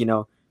not like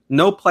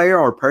no player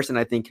or person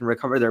I think can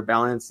recover their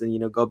balance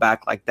and go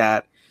back like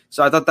that.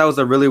 So I thought that was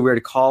a really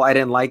weird call. I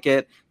didn't like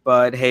it,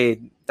 but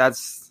hey,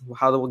 that's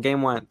how the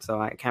game went.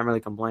 So I can't really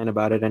complain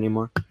about it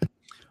anymore.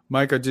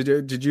 Micah,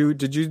 did you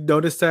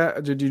notice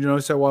that? Did you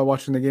notice that while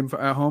watching the game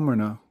at home or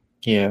no?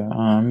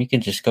 Yeah, you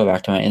can just go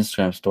back to my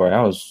Instagram story.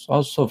 I was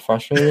so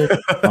frustrated.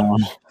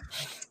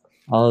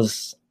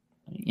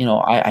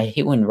 I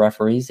hate when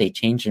referees they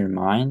change their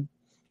mind,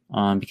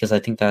 because I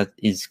think that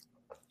is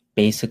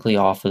basically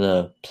off of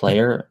the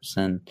players,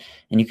 and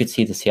you could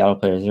see the Seattle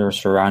players, they were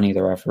surrounding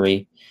the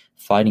referee,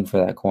 fighting for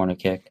that corner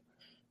kick,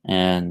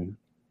 and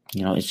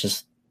it's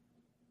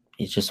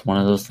just one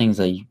of those things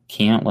that you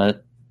can't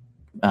let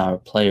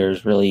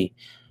players really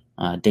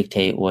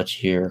dictate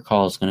what your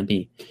call is going to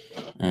be.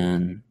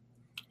 And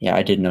yeah,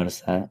 I did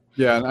notice that.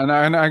 Yeah,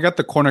 and I got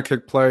the corner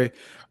kick play.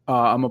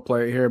 I'm gonna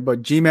play it here,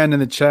 but G-Man in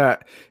the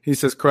chat, he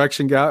says,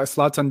 correction,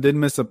 Zlatan did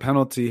miss a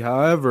penalty.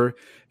 However,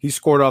 he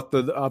scored off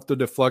the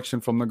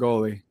deflection from the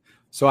goalie.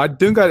 So I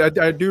think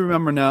I do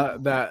remember now.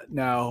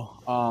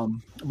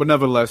 But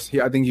nevertheless,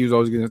 I think he was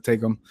always going to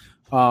take him.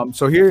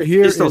 So here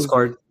he still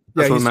scored.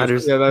 That's what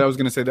matters. Yeah, I was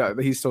going to say that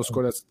he still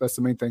scored. That's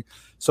the main thing.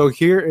 So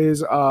here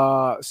is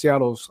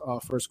Seattle's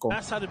first goal.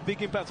 That's had a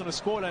big impact on the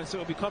scoreline, so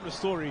it'll become the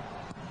story.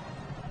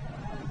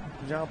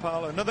 João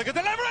Paulo, another good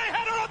delivery,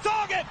 header on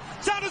target.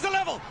 Sounders are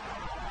level.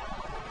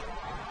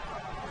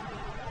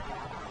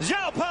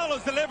 João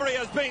Paulo's delivery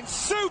has been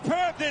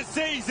superb this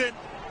season,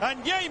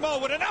 and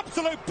Yemo with an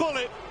absolute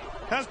bullet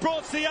has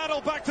brought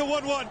Seattle back to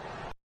 1-1.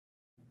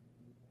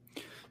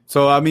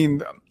 So, I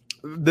mean,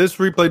 this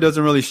replay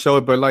doesn't really show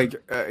it, but like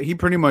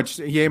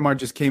Yemar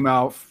just came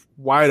out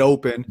wide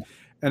open,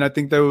 and I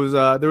think there was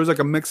like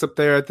a mix up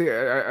there.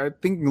 I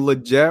think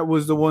Leggett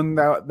was the one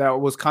that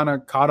was kind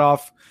of caught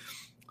off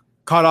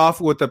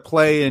with the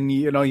play, and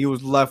he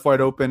was left wide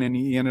open, and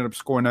he ended up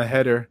scoring a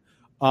header.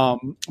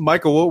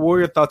 Michael, what were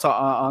your thoughts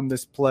on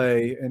this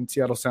play and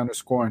Seattle Sounders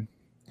scoring?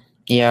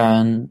 Yeah,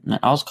 and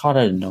I was caught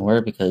out of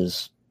nowhere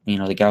because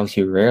the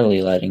Galaxy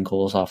rarely let in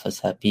goals off of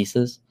set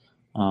pieces.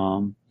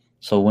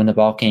 So when the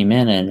ball came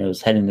in and it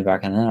was heading the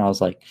back of the net, I was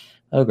like,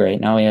 "Oh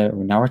great, now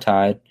we're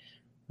tied."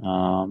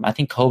 I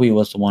think Kobe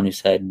was the one who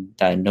said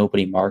that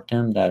nobody marked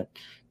him, that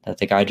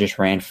the guy just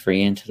ran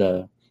free into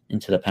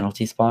the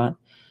penalty spot,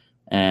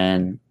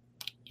 and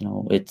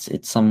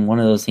it's one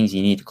of those things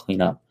you need to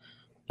clean up.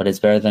 But it's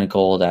better than a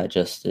goal that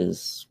just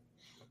is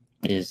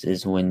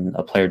when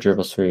a player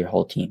dribbles through your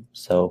whole team.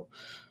 So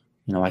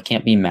I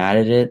can't be mad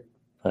at it.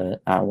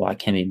 But I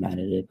can be mad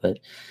at it, but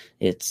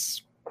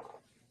it's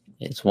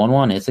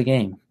 1-1. It's a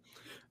game.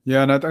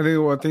 Yeah, and I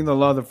think a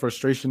lot of the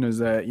frustration is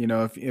that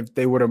if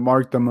they would have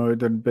marked them, it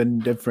would have been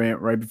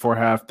different right before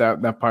half.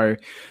 That probably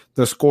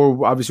the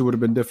score obviously would have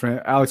been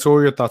different. Alex, what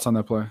were your thoughts on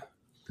that play?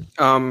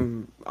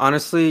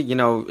 Honestly,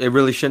 it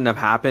really shouldn't have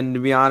happened, to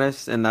be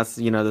honest, and that's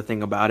the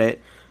thing about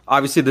it.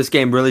 Obviously, this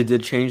game really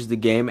did change the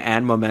game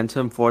and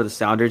momentum for the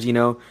Sounders.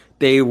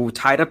 They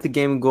tied up the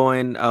game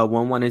going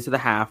 1-1 into the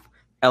half.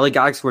 LA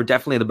Galaxy were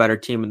definitely the better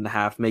team in the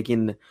half,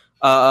 making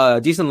a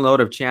decent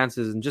load of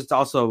chances, and just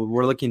also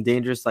we're looking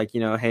dangerous. Like,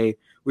 hey,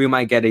 we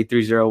might get a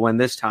 3-0 win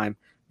this time.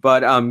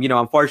 But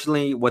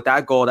unfortunately, with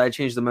that goal, that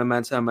changed the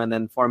momentum. And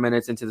then 4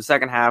 minutes into the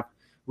second half,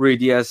 Rui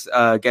Diaz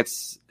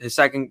gets the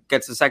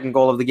second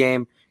goal of the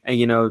game,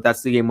 and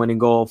that's the game-winning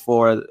goal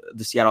for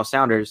the Seattle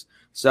Sounders.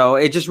 So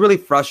it just really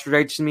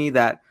frustrates me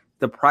that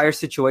the prior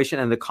situation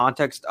and the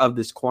context of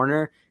this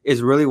corner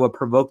is really what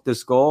provoked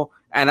this goal.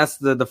 And that's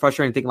the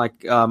frustrating thing.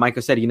 Like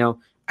Micah said,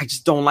 I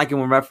just don't like it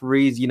when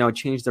referees,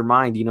 change their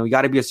mind. You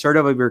got to be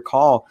assertive of your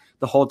call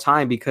the whole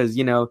time, because,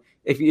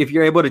 if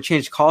you're able to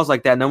change calls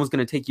like that, no one's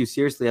going to take you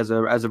seriously as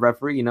a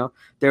referee.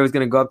 They're always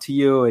going to go up to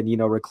you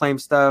and, reclaim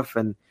stuff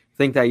and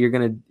think that you're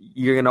going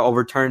to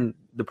overturn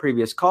the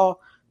previous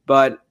call.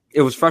 But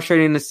it was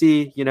frustrating to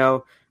see, me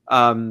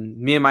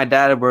and my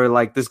dad were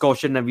like, this goal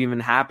shouldn't have even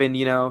happened,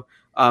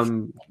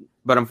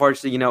 but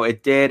unfortunately,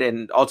 it did.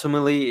 And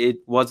ultimately it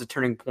was a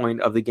turning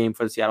point of the game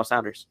for the Seattle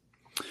Sounders.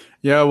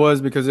 Yeah, it was,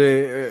 because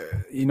there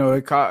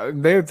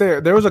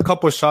was a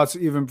couple of shots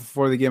even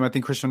before the game. I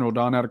think Christian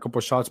Roldan had a couple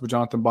of shots, but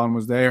Jonathan Bond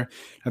was there.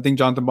 I think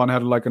Jonathan Bond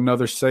had like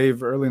another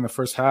save early in the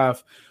first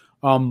half.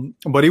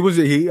 But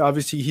he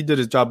obviously did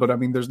his job. But I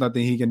mean, there's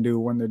nothing he can do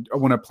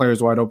when a player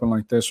is wide open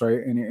like this, right?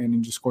 And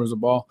he just scores the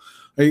ball.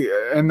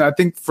 And I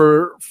think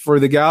for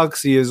the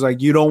Galaxy is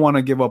like, you don't want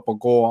to give up a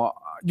goal.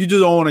 You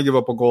just don't want to give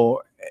up a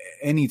goal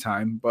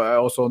anytime, but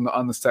also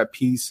on the set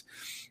piece,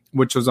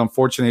 which was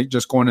unfortunate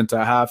just going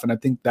into a half. And I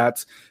think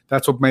that's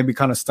what maybe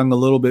kind of stung a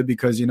little bit,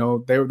 because,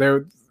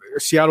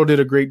 Seattle did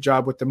a great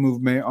job with the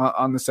movement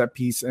on the set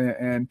piece.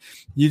 And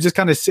you just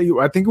kind of see,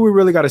 I think we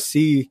really got to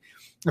see,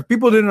 if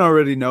people didn't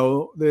already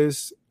know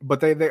this,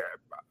 but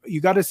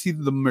you got to see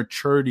the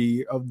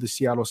maturity of the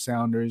Seattle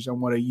Sounders and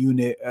what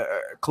a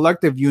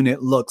collective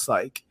unit looks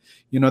like.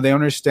 They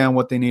understand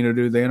what they need to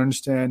do. They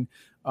understand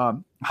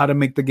how to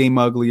make the game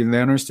ugly, and they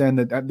understand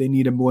that they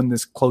need to win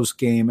this close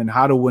game and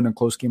how to win a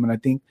close game. And I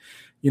think,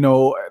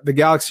 the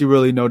Galaxy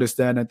really noticed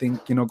that. And I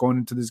think, going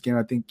into this game,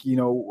 I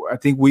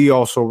think we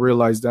also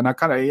realized that. And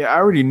I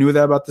already knew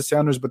that about the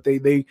Sounders, but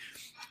they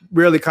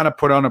really kind of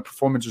put on a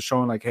performance of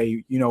showing like,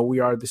 hey, we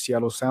are the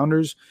Seattle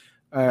Sounders.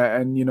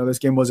 And this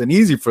game wasn't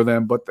easy for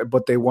them,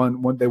 but they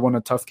won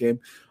a tough game.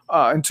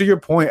 And to your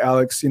point,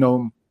 Alex,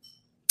 to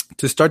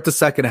start the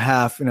second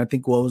half, and I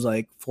think what was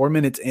like 4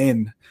 minutes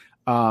in,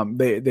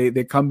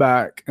 they come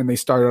back and they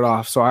started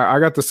off. So I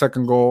got the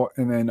second goal,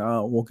 and then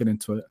we'll get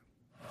into it.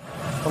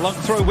 A long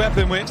throw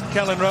weapon with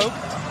Kellen Rowe.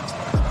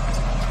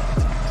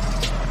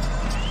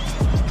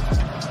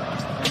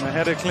 And a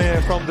header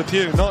clear from the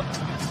Depew. Not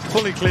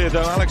fully clear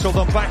though. Alex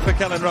Roldan back for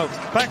Kellen Rowe.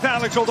 Back to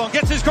Alex Roldan.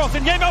 Gets his cross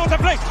in. Yemo with the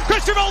flick.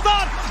 Christian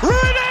Roldan. Rui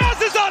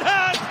Diaz is on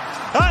hand.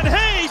 And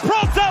he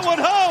prods that one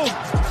home.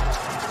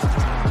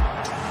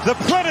 The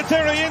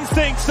predatory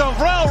instincts of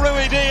Raul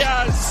Rui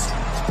Diaz.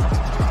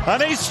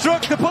 And he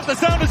struck to put the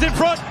Sounders in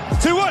front.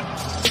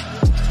 2-1.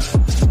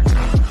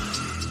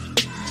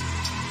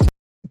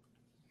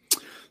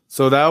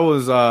 So that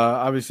was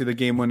obviously the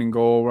game-winning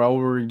goal. Raul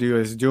Rui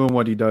Diaz is doing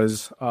what he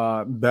does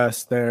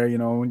best there,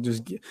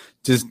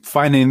 just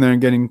finding there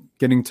and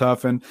getting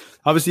tough. And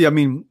obviously, I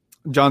mean,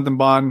 Jonathan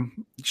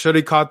Bond, should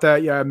he caught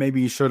that? Yeah,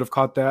 maybe he should have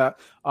caught that.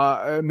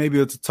 Maybe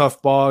it's a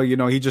tough ball.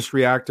 He just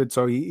reacted,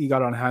 so he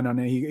got on hand on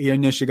it. He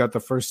initially got the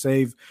first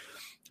save.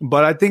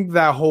 But I think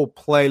that whole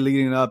play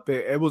leading up,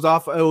 it was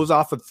off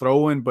a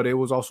throw-in, but it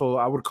was also,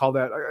 I would call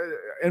that,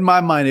 in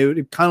my mind,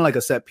 it kind of like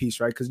a set piece,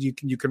 right? Because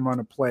you can run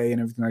a play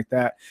and everything like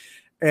that.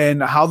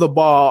 And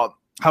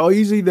how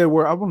easy they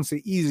were, I wouldn't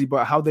say easy,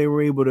 but how they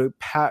were able to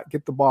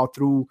get the ball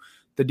through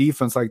the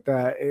defense like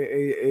that.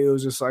 It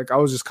was just like, I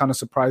was just kind of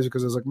surprised,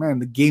 because I was like, man,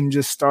 the game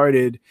just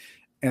started,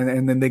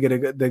 and then they get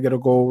a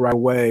goal right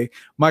away.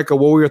 Micah,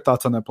 what were your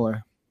thoughts on that play?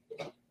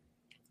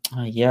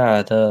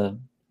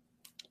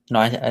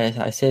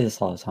 I say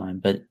this all the time,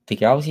 but the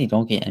Galaxy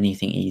don't get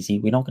anything easy.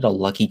 We don't get a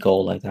lucky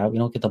goal like that. We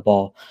don't get the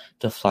ball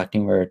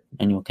deflecting where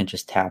anyone can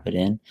just tap it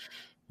in.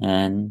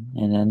 And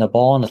then the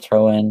ball on the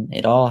throw-in,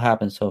 it all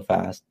happened so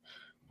fast.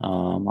 I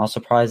was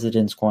surprised it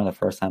didn't score in the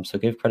first time, so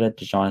give credit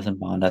to Jonathan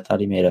Bond. I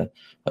thought he made a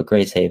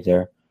great save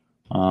there.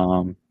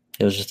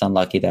 It was just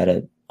unlucky that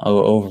it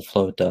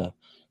overflowed to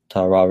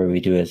Raul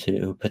Rui Diaz,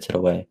 who puts it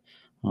away.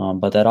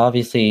 But that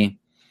obviously,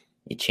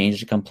 it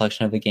changed the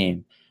complexion of the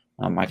game.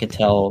 I could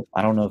tell,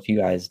 I don't know if you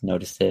guys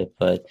noticed it,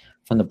 but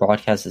from the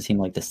broadcast, it seemed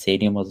like the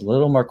stadium was a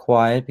little more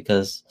quiet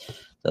because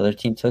the other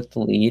team took the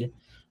lead.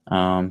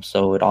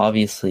 So it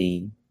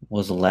obviously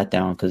was a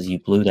letdown because you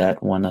blew that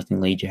 1-0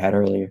 lead you had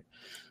earlier.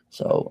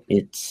 So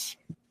it's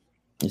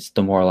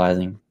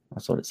demoralizing.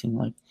 That's what it seemed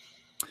like.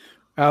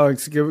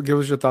 Alex, give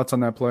us your thoughts on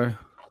that play.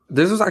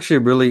 This was actually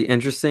really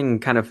interesting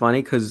and kind of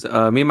funny because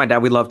me and my dad,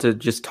 we love to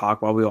just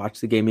talk while we watch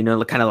the game,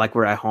 kind of like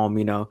we're at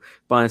home,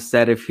 But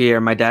instead of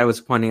here, my dad was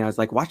pointing, I was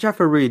like, watch out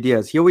for Rui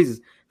Diaz. He always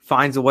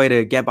finds a way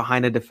to get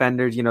behind the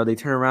defenders. They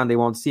turn around, they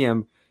won't see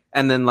him.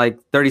 And then like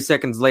 30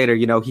 seconds later,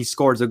 he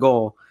scores a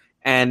goal.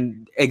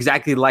 And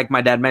exactly like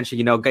my dad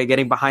mentioned,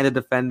 getting behind the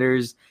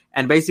defenders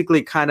and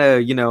basically kind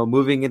of,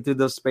 moving into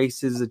those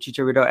spaces, a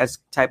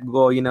Chicharito-esque type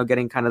goal,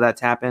 getting kind of that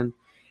tap in.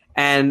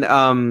 And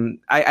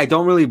I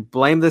don't really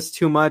blame this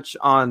too much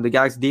on the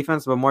Galaxy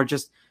defense, but more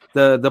just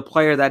the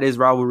player that is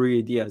Raul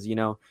Rui Diaz.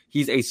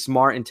 He's a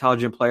smart,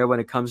 intelligent player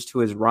when it comes to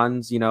his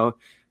runs.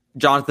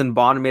 Jonathan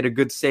Bond made a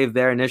good save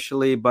there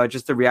initially, but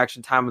just the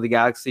reaction time of the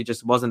Galaxy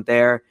just wasn't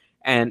there.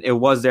 And it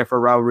was there for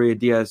Raul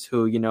Ruidíaz,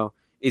 who,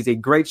 is a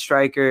great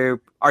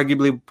striker,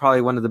 arguably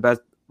probably one of the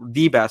best,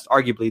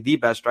 arguably the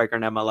best striker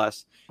in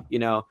MLS,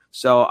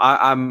 So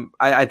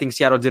I think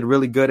Seattle did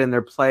really good in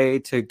their play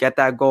to get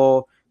that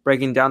goal,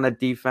 breaking down that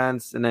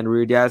defense. And then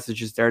Ruidíaz is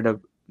just there to,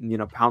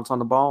 pounce on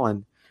the ball.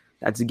 And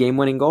that's a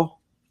game-winning goal.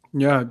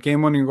 Yeah,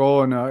 game-winning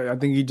goal, and I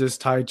think he just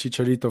tied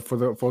Chicharito for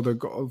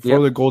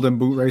the Golden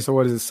Boot race. So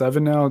what is it,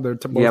 7 now? They're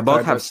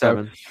both have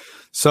 7.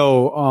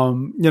 So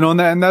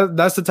and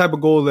that's the type of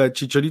goal that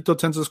Chicharito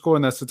tends to score,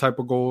 and that's the type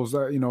of goals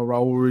that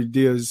Raul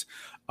Ruidíaz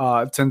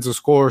tends to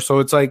score. So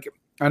it's like,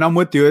 and I'm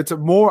with you. It's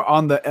more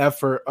on the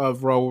effort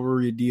of Raul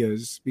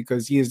Ruidíaz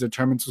because he is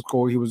determined to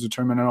score. He was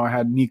determined. I know I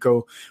had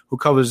Nico, who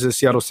covers the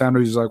Seattle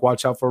Sounders. He's like,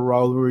 watch out for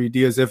Raul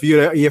Ruidíaz.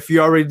 If you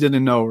already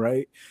didn't know,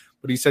 right?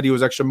 But he said he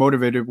was extra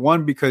motivated.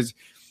 One, because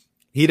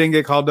he didn't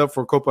get called up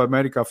for Copa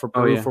America for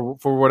Peru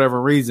for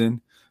whatever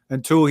reason.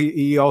 And two,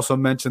 he also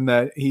mentioned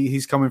that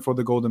he's coming for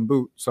the Golden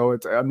Boot. So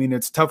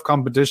it's tough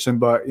competition,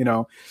 but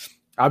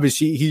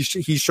obviously he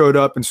showed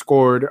up and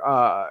scored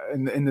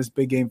in this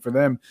big game for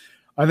them.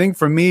 I think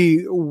for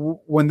me,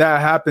 when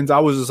that happens, I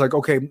was just like,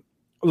 okay,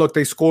 look,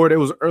 they scored. It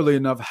was early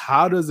enough.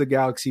 How does the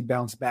Galaxy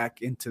bounce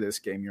back into this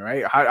game?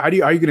 Right? Are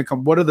you going to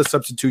come? What are the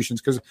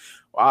substitutions? Because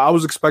I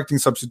was expecting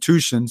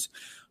substitutions.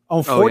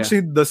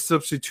 Unfortunately, the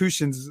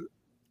substitutions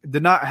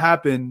did not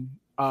happen.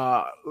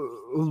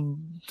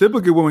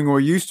 Typically, when we were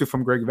used to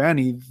from Greg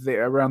Vanney,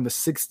 around the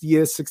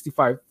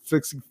 60th,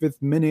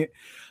 65th minute.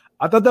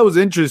 I thought that was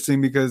interesting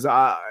because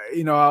I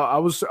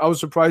was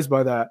surprised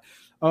by that.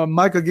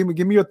 Micah, give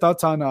me your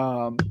thoughts on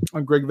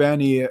Greg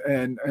Vanney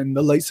and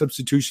the late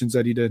substitutions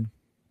that he did.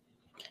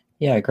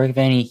 Yeah, Greg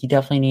Vanney, he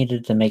definitely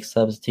needed to make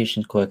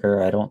substitutions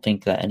quicker. I don't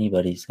think that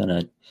anybody's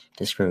gonna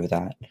disagree with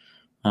that.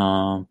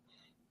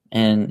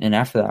 And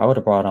after that, I would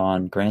have brought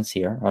on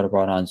Grandsir. I would have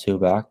brought on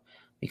Zubac,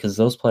 because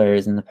those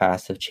players in the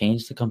past have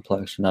changed the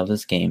complexion of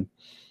this game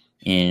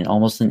in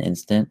almost an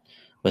instant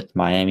with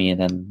Miami and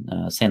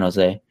then San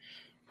Jose.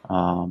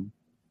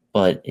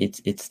 But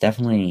it's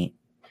definitely,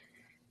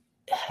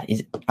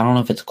 I don't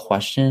know if it's a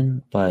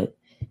question, but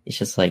it's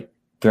just like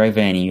Greg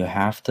Vanney, you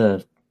have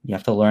to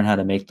learn how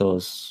to make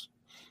those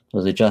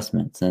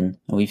adjustments, and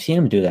we've seen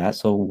him do that.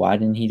 So why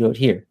didn't he do it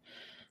here?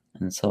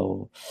 And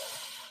so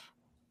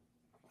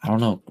I don't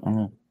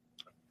know.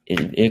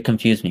 It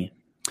confused me.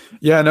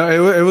 Yeah, no,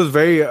 it was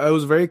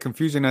very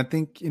confusing. I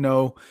think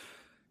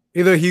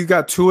either he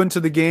got too into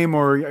the game,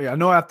 or I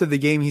know after the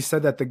game he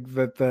said that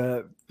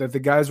the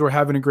guys were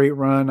having a great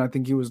run. I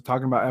think he was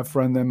talking about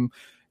Efra and them.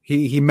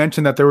 He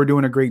mentioned that they were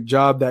doing a great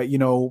job. That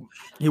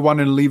he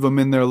wanted to leave them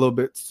in there a little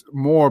bit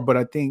more. But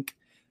I think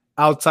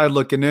outside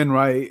looking in,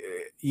 right,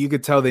 you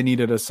could tell they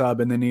needed a sub,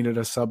 and they needed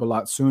a sub a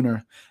lot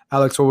sooner.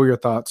 Alex, what were your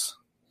thoughts?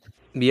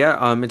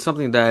 Yeah, it's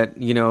something that,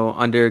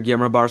 under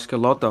Guillermo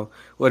Barcelotto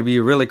would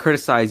be really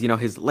criticized,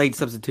 his late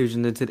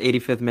substitution into the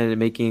 85th minute,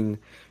 making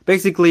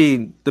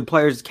basically the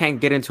players can't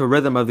get into a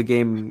rhythm of the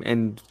game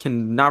and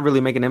can not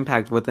really make an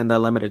impact within the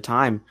limited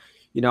time.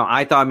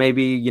 I thought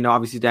maybe,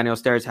 obviously Daniel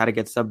Steres had to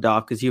get subbed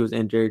off because he was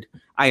injured.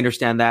 I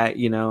understand that,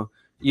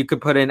 you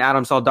could put in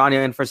Adam Saldana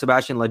in for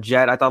Sebastian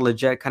Lletget. I thought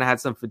Lletget kind of had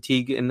some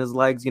fatigue in his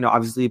legs,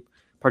 obviously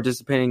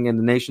participating in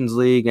the Nations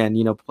League and,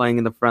 playing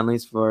in the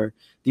friendlies for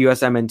the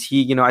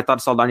USMNT. I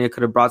thought Saldana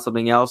could have brought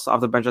something else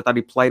off the bench. I thought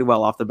he played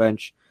well off the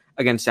bench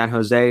against San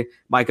Jose.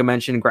 Micah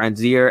mentioned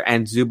Grandsir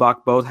and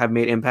Zubac both have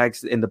made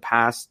impacts in the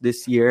past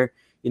this year.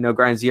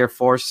 Grandsir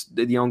forced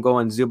the own goal,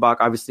 and Zubac,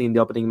 obviously in the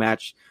opening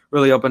match,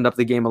 really opened up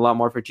the game a lot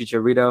more for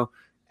Chicharito.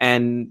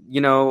 And,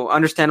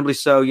 understandably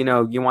so, you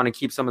want to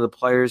keep some of the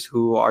players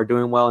who are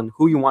doing well and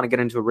who you want to get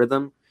into a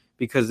rhythm,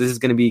 because this is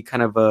going to be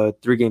kind of a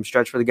 3-game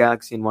stretch for the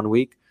Galaxy in 1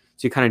 week.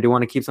 So you kind of do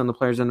want to keep some of the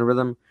players in the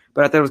rhythm.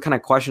 But I thought it was kind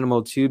of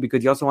questionable too,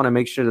 because you also want to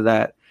make sure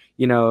that,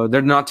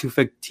 they're not too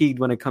fatigued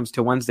when it comes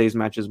to Wednesday's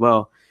match as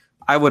well.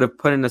 I would have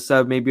put in a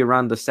sub maybe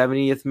around the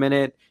 70th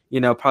minute,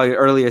 probably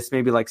earliest,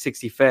 maybe like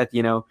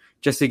 65th,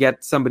 just to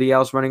get somebody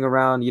else running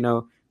around.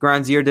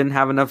 Grandsir didn't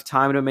have enough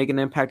time to make an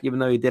impact, even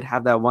though he did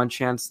have that one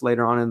chance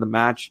later on in the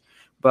match.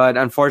 But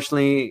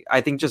unfortunately, I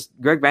think just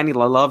Greg Vanney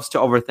loves to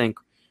overthink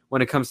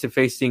when it comes to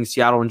facing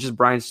Seattle, and just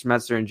Brian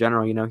Schmetzer in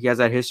general. He has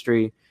that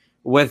history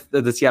with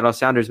the Seattle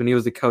Sounders when he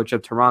was the coach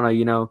of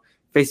Toronto,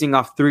 facing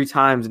off 3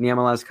 times in the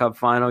MLS Cup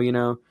final,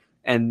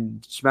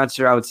 and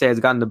Schmetzer, I would say,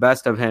 has gotten the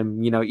best of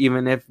him,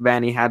 even if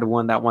Vanney had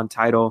won that one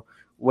title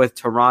with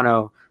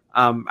Toronto.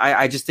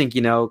 I just think,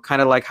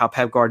 kind of like how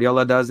Pep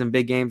Guardiola does in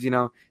big games,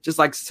 just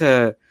likes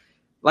to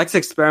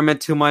experiment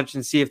too much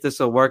and see if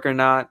this will work or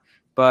not.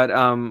 But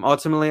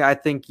ultimately, I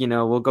think,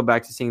 we'll go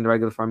back to seeing the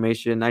regular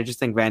formation. I just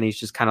think Vanney's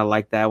just kind of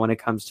like that when it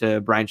comes to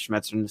Brian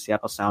Schmetzer and the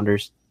Seattle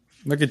Sounders.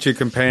 Look at you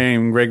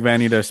comparing Greg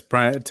Vanney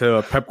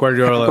to Pep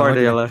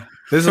Guardiola.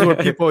 This is where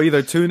people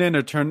either tune in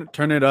or turn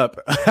it up.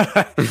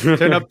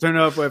 turn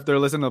up if they're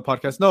listening to the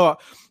podcast. No,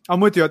 I'm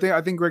with you.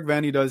 I think Greg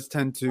Vanney does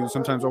tend to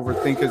sometimes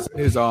overthink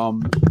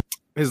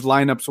his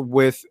lineups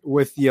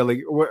with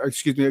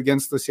the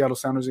against the Seattle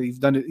Sounders. He's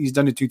done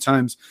it 2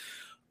 times.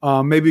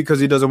 Maybe because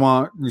he doesn't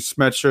want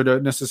Smetcher to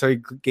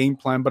necessarily game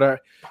plan.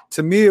 But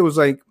to me, it was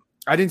like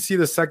I didn't see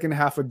the second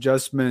half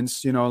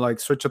adjustments, like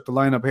switch up the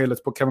lineup. Hey,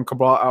 let's put Kevin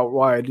Cabral out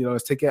wide.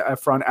 Let's take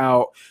Efron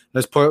out.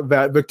 Let's put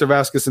Victor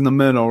Vasquez in the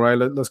middle, right?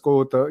 Let's go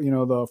with the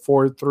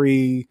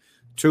 4-3-2-1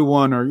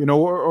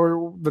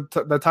 or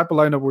the type of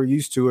lineup we're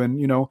used to, and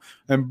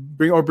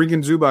bring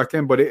in Zubac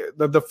in. But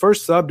the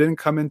first sub didn't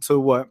come into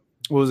what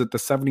was it, the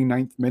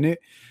 79th minute?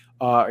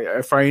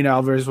 Efrain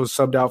Alvarez was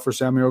subbed out for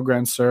Samuel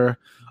Grandsir.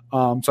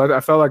 So I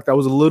felt like that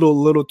was a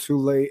little too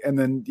late. And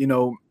then,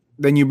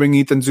 then you bring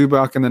Ethan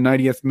Zubac in the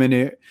 90th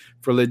minute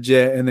for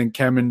legit, and then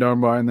Cameron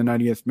Dunbar in the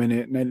 90th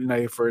minute,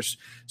 91st.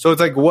 So it's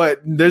like,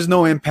 there's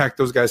no impact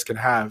those guys can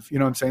have. You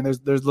know what I'm saying?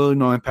 There's literally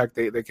no impact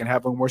they can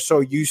have. And we're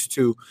so used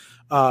to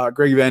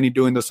Greg Vanney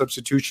doing the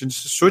substitutions,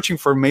 switching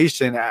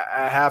formation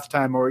at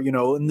halftime or,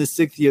 in the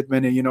 60th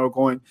minute,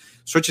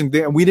 switching.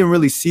 And we didn't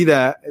really see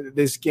that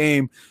this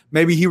game.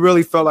 Maybe he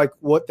really felt like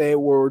what they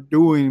were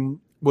doing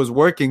was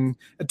working.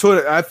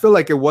 I feel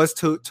like it was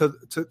to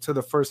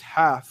the first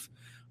half,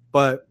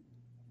 but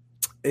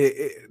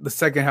the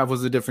second half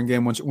was a different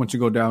game once you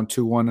go down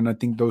 2-1, and I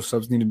think those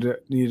subs needed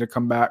to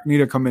come back,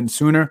 needed to come in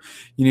sooner.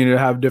 You needed to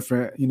have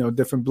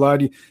different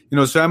blood.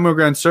 Samuel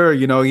Grandsir,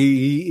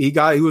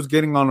 he was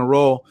getting on a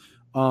roll.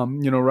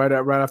 Right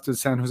after the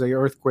San Jose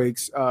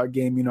Earthquakes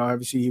game,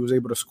 obviously he was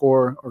able to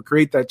score or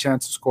create that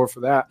chance to score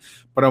for that,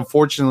 but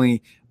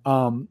unfortunately,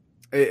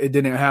 it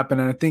didn't happen.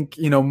 And I think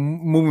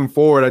moving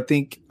forward, I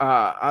think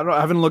I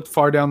haven't looked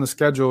far down the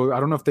schedule.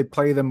 I don't know if they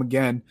play them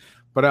again.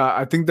 But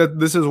I think that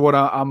this is what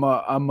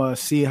I'm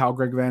see how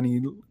Greg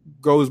Vanney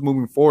goes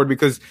moving forward,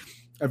 because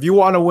if you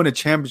want to win a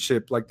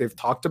championship like they've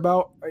talked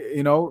about,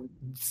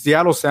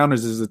 Seattle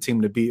Sounders is a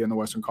team to beat in the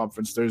Western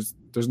Conference. There's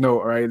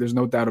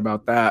no doubt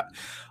about that.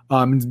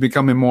 It's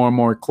becoming more and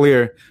more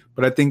clear.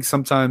 But I think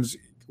sometimes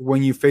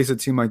when you face a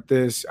team like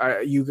this,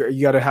 you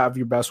got to have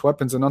your best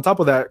weapons. And on top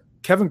of that,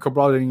 Kevin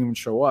Cabral didn't even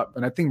show up.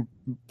 And I think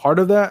part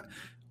of that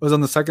was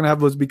on the second half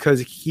was because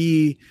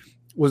he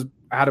was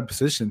out of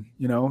position.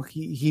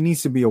 He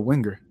needs to be a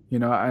winger,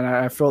 and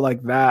I feel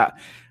like that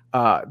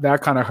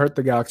kind of hurt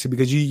the Galaxy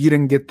because you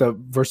didn't get the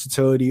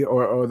versatility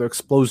or the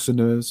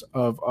explosiveness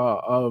of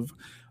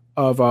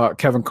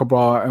Kevin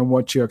Cabral and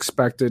what you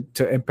expected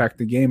to impact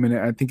the game. And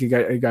I think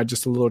it got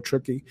just a little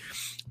tricky.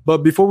 But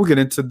before we get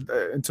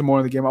into more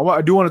of the game,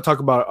 I do want to talk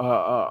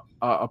about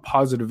a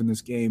positive in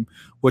this game,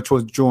 which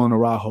was Julian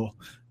Araujo.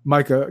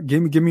 Micah,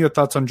 give me your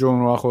thoughts on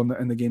Julian Araujo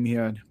in the game he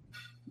had.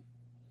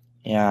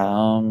 Yeah,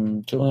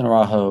 Julian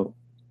Araujo,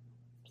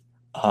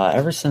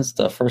 ever since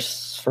the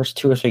first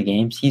 2 or 3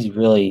 games, he's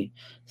really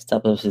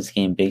stepped up his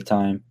game big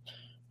time.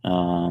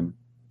 And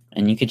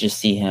you could just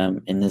see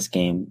him in this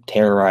game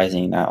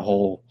terrorizing that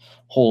whole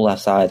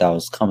left side that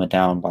was coming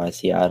down by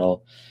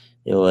Seattle.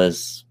 It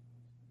was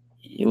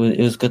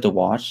good to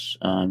watch.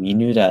 You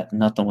knew that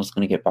nothing was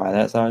going to get by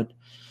that side.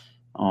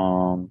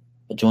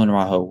 But Julian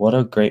Araujo, what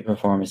a great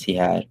performance he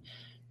had.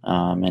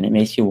 And it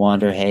makes you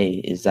wonder, hey,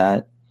 is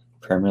that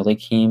Premier League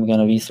team going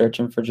to be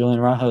searching for Julian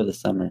Araujo this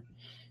summer?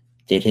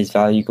 Did his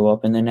value go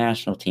up in the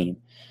national team?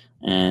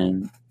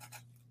 And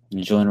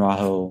Julian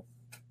Araujo,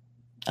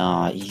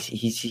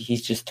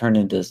 he's just turned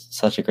into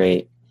such a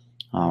great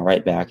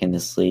right back in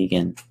this league,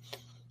 and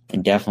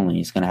definitely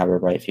he's going to have a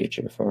bright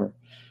future for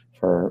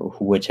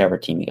whichever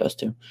team he goes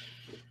to.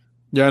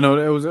 Yeah, no,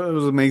 it was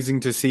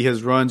amazing to see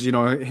his runs,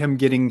 him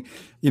getting,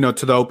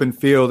 to the open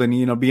field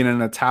and, being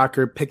an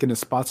attacker, picking his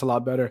spots a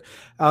lot better.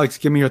 Alex,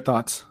 give me your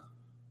thoughts.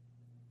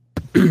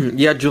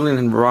 Yeah,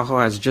 Julian Araujo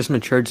has just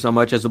matured so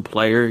much as a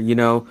player,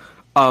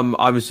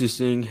 obviously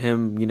seeing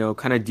him,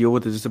 kind of deal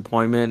with the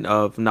disappointment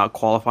of not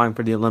qualifying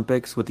for the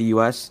Olympics with the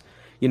U.S.,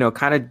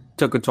 kind of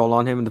took a toll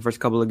on him in the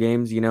first couple of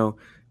games,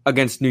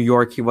 against New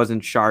York, he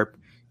wasn't sharp,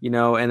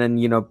 and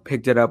then,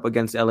 picked it up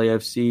against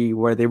LAFC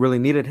where they really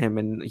needed him.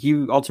 And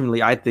he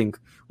ultimately, I think,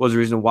 was the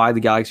reason why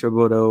the Galaxy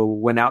were able to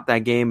win out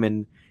that game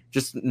and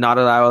just not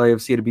allow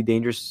LAFC to be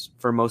dangerous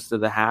for most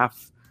of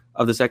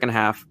the second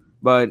half.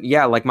 But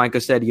yeah, like Micah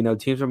said,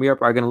 teams from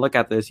Europe are going to look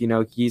at this.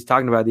 He's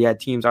talking about,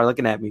 teams are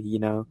looking at me,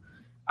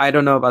 I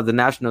don't know about the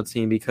national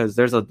team because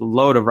there's a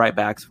load of right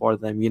backs for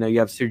them. You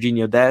have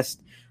Serginho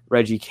Dest,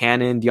 Reggie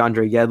Cannon,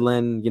 DeAndre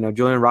Yedlin.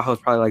 Julian Araujo is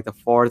probably like the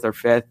 4th or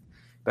 5th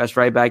best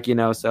right back,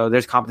 so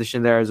there's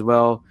competition there as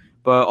well.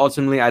 But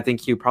ultimately, I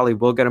think he probably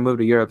will get a move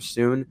to Europe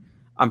soon.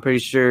 I'm pretty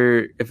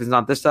sure if it's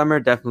not this summer,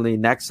 definitely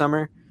next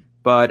summer.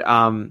 But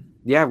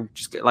yeah,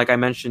 just like I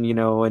mentioned,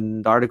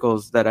 in the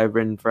articles that I've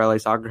written for LA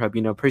Soccer Hub,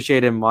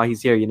 appreciate him while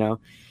he's here.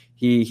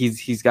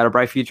 He's got a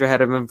bright future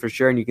ahead of him for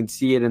sure, and you can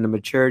see it in the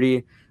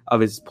maturity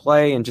of his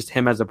play and just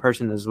him as a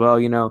person as well.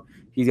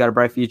 He's got a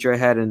bright future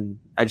ahead, and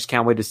I just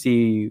can't wait to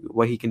see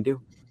what he can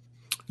do.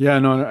 Yeah,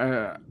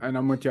 no, and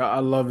I'm with you. I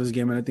love his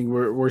game, and I think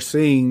we're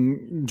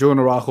seeing Julian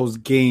Araujo's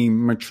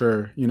game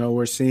mature.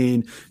 We're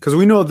seeing, because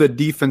we know the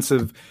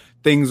defensive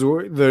things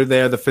were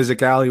there. The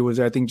physicality was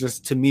there. I think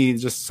just to me,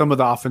 just some of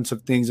the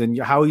offensive things and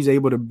how he's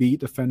able to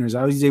beat defenders,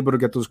 how he's able to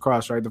get those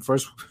cross, right? The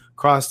first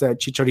cross that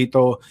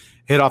Chicharito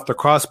hit off the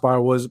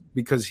crossbar was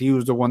because he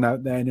was the one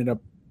that ended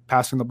up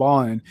passing the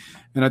ball in.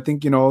 And I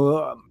think,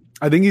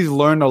 I think he's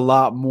learned a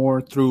lot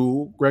more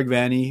through Greg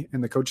Vanney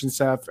and the coaching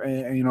staff.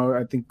 And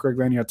I think Greg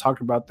Vanney had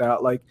talked about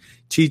that, like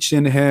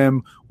teaching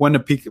him when to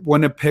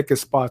pick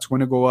his spots,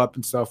 when to go up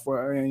and stuff.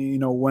 I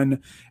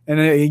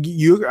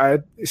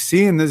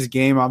see in this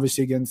game,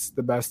 obviously against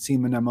the best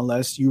team in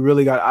MLS,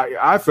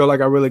 I feel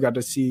like I really got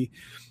to see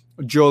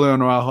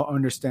Julian Araujo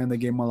understand the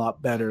game a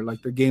lot better.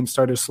 Like the game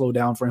started to slow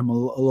down for him a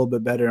little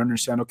bit better.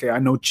 Understand, okay, I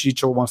know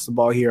Chicho wants the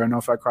ball here. I know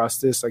if I cross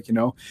this,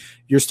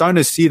 you're starting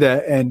to see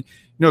that. And,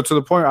 to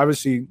the point,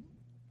 obviously,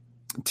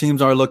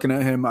 teams are looking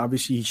at him.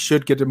 Obviously, he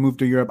should get to move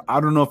to Europe. I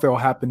don't know if it will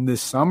happen this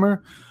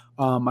summer.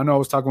 I know I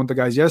was talking with the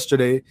guys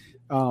yesterday.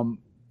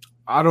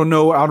 I don't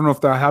know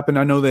if that happened.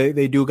 I know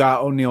they do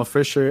got O'Neal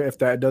Fisher if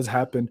that does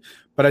happen.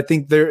 But I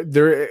think there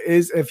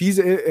is if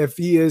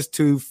he is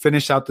to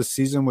finish out the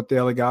season with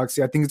the LA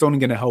Galaxy, I think it's only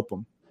going to help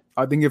him.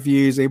 I think if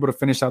he is able to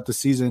finish out the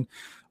season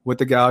with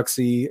the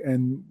Galaxy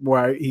and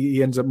where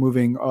he ends up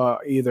moving,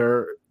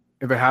 either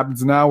if it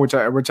happens now, which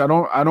I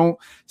don't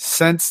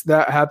sense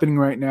that happening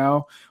right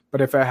now. But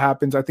if it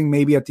happens, I think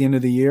maybe at the end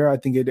of the year, I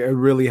think it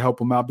really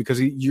help him out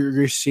because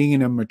you're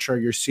seeing him mature,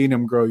 you're seeing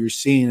him grow, you're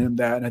seeing him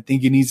that. And I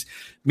think he needs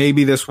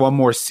maybe this one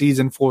more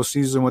full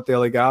season with the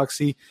LA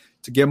Galaxy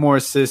to get more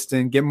assists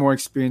and get more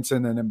experience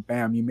in, and then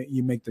bam,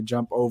 you make the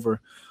jump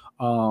over.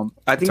 I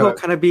think it'll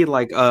kind of be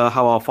like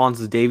how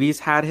Alphonso Davies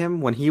had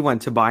him when he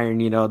went to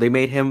Bayern. They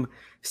made him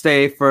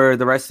stay for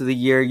the rest of the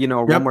year,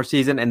 one more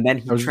season, and then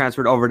he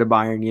transferred over to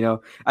Bayern.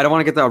 I don't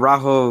want to get the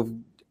Araujo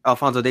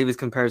Alphonso Davies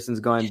comparisons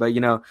going, but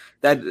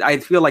that I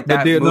feel like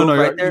that move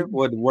right there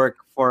would work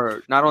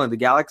for not only the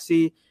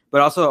Galaxy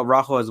but also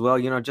Araujo as well.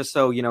 Just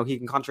so he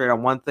can concentrate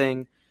on one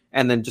thing,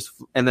 and then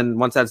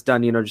once that's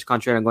done, just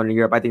concentrate on going to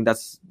Europe. I think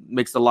that's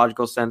makes the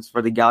logical sense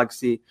for the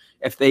Galaxy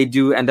if they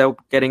do end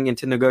up getting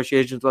into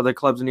negotiations with other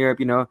clubs in Europe.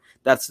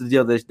 That's the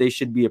deal that they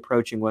should be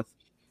approaching with.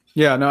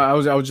 Yeah, no, I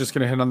was just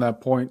going to hit on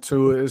that point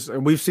too.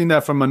 And we've seen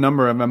that from a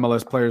number of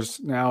MLS players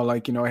now.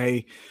 Like,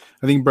 hey,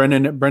 I think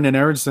Brendan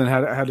Aronson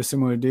had a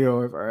similar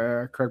deal.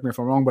 Correct me if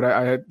I'm wrong, but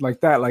I had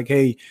like that. Like,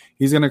 hey,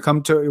 he's going to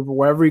come to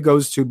wherever he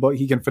goes to, but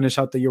he can finish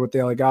out the year with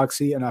the LA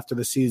Galaxy, and after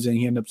the season,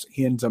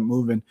 he ends up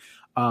moving,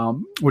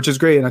 which is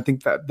great. And I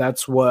think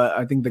that's what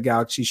I think the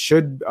Galaxy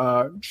should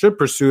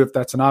pursue if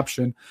that's an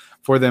option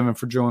for them and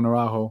for Julian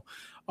Araujo.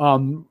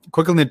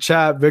 Quickly in the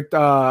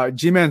chat,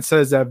 G-Man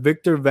says that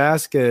Victor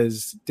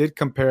Vasquez did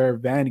compare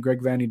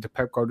Greg Vanney to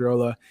Pep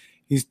Guardiola.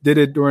 He did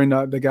it during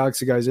the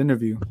Galaxy guys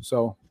interview.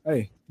 So,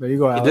 hey, there you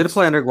go, Alex. He did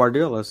play under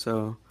Guardiola,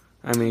 so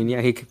I mean,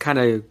 yeah, he kind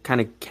of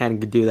can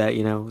do that,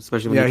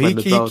 especially when he played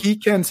with both. He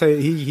can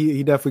say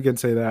he definitely can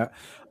say that.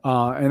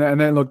 And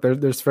then look, there's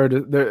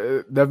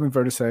definitely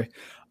fair to say.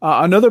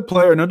 Another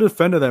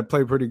defender that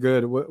played pretty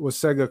good was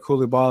Sega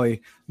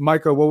Koulibaly.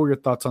 Micah, what were your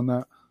thoughts on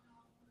that?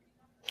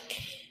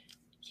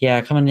 Yeah,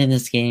 coming in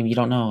this game, you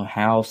don't know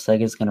how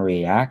Sega's going to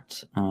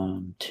react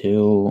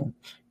to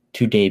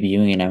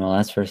debuting in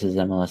MLS versus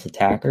MLS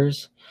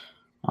attackers.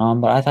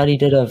 But I thought he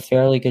did a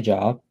fairly good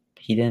job.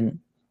 He didn't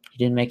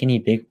make any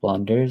big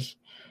blunders.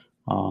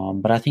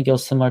 But I think it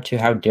was similar to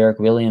how Derek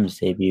Williams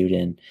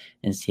debuted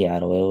in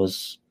Seattle.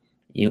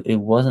 It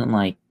wasn't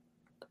like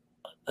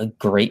a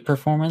great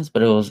performance,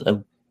 but it was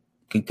a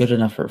good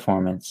enough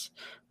performance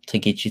to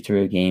get you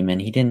through a game. And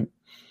he didn't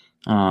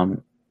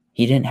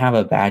have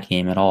a bad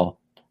game at all.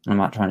 I'm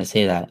not trying to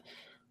say that.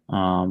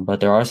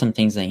 But there are some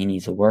things that he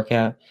needs to work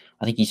at.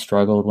 I think he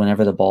struggled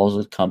whenever the balls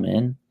would come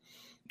in.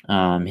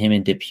 Him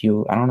and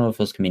Depew, I don't know if it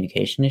was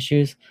communication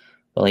issues,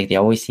 but like they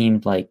always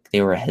seemed like they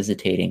were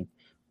hesitating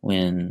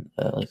when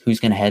like who's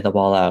going to head the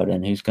ball out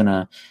and who's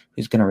gonna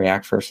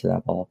react first to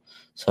that ball.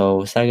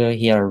 So Sega,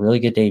 he had a really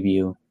good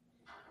debut.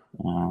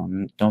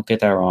 Don't get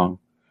that wrong.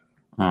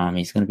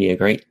 He's going to be a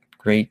great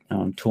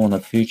tool in the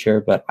future,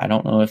 but I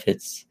don't know if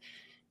it's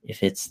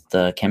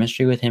the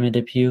chemistry with him and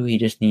Depew. He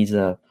just needs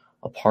a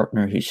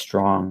partner who's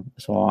strong.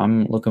 So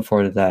I'm looking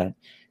forward to that.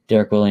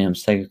 Derek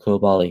Williams, Sega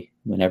Koulibaly,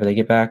 whenever they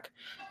get back,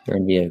 they're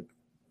going to be a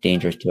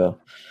dangerous duo.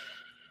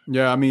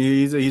 Yeah, I mean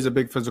he's a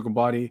big physical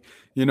body,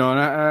 and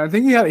I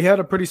think he had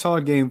a pretty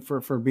solid game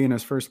for being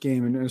his first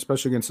game, and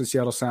especially against the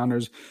Seattle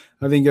Sounders.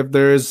 I think if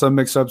there is some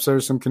mix-ups,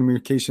 there's some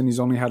communication. He's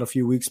only had a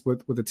few weeks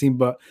with the team,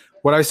 but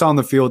what I saw on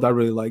the field, I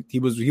really liked. He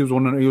was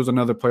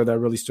another player that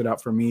really stood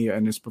out for me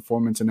and his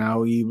performance, and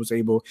how he was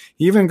able.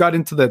 He even got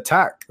into the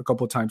attack a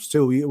couple of times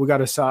too. We got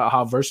to see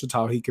how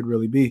versatile he could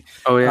really be.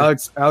 Oh yeah,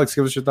 Alex,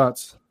 give us your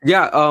thoughts.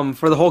 Yeah,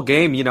 for the whole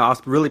game, I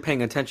was really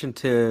paying attention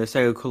to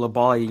Sega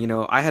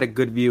Koulibaly. I had a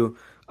good view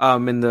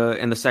in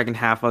the second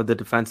half of the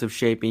defensive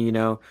shaping.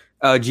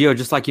 Gio,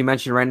 just like you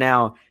mentioned right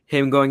now,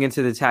 him going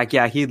into the attack,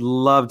 yeah, he'd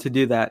love to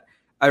do that.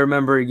 I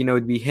remember,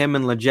 it'd be him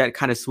and Lletget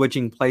kind of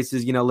switching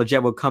places.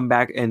 Lletget would come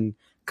back and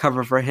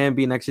cover for him,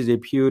 be next to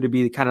Depew to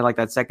be kind of like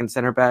that second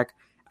center back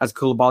as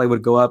Koulibaly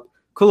would go up.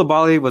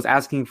 Koulibaly was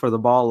asking for the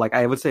ball, like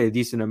I would say a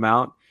decent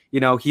amount.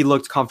 He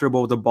looked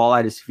comfortable with the ball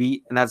at his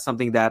feet, and that's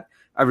something that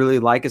I really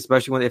like,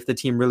 especially if the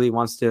team really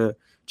wants to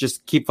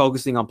just keep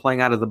focusing on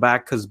playing out of the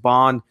back, because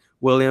Bond,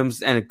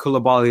 Williams, and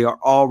Koulibaly are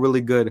all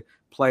really good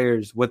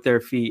players with their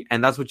feet,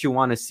 and that's what you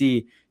want to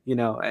see,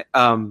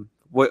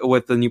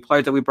 with the new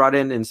players that we brought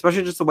in, and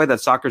especially just the way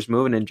that soccer's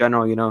moving in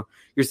general.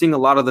 You're seeing a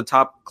lot of the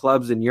top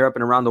clubs in Europe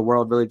and around the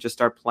world really just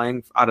start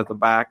playing out of the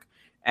back,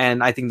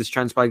 and I think this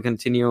trend's probably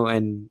continue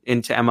and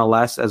into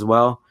MLS as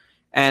well.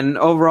 And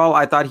overall,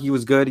 I thought he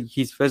was good.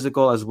 He's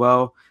physical as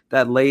well.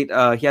 That late,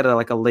 he had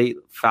a late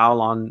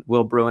foul on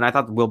Will Bruin. I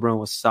thought Will Bruin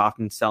was soft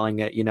and selling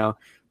it.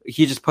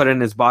 He just put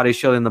in his body,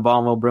 shielding the ball,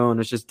 and Will Bruin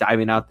was just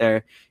diving out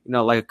there,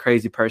 like a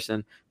crazy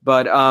person.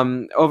 But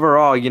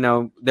overall,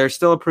 there's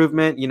still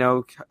improvement.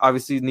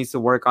 Obviously needs to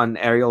work on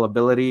aerial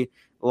ability.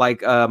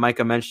 Like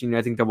Micah mentioned,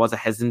 I think there was a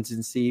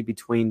hesitancy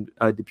between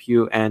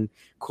DePuy and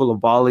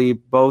Koulibaly.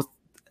 Both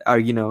are,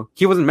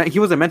 he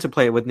wasn't meant to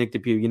play it with Nick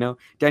DePuy.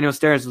 Daniel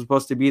Sturridge was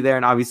supposed to be there,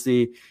 and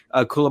obviously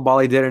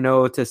Koulibaly didn't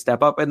know to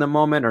step up in the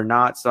moment or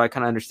not. So I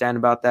kind of understand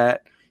about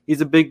that. He's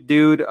a big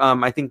dude.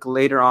 I think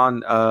later on,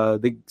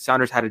 the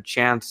Sounders had a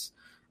chance,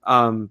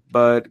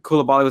 but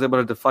Koulibaly was able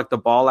to deflect the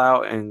ball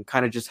out and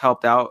kind of just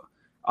helped out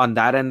on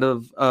that end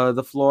of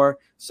the floor.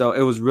 So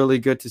it was really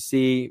good to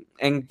see.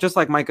 And just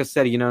like Micah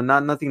said,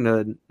 nothing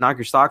to knock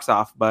your socks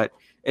off, but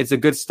it's a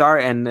good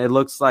start, and it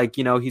looks like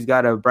he's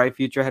got a bright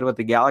future ahead with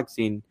the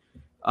Galaxy.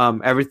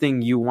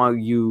 Everything you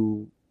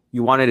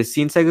wanted to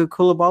see in Sega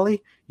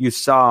Koulibaly, you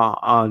saw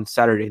on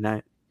Saturday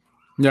night.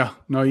 Yeah,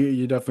 no,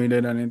 you definitely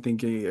did. And I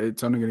think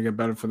it's only going to get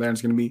better for that.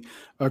 It's going to be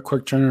a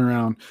quick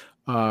turnaround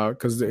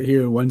because they're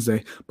here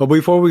Wednesday. But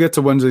before we get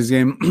to Wednesday's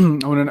game,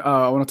 I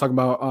want to talk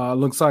about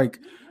looks like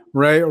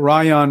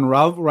Ryan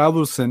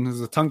Ralston is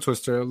a tongue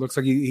twister. It looks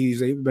like he's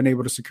been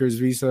able to secure his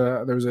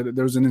visa. There was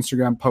an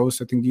Instagram post.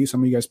 I think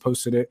some of you guys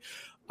posted it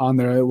on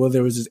there. Well,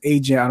 there was his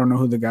agent. I don't know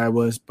who the guy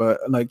was,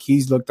 but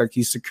he's looked like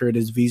he's secured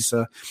his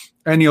visa.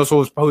 And he also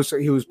was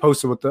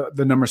posted with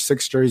the number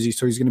 6 jersey.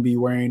 So he's going to be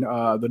wearing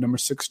the number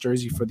 6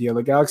 jersey for the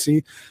LA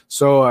Galaxy.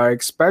 So I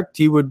expect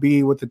he would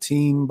be with the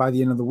team by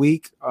the end of the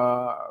week,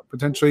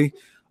 potentially.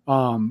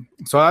 So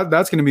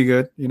that's going to be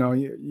good.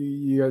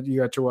 You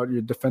got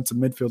your defensive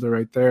midfielder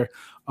right there.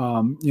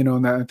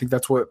 And I think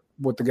that's what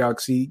the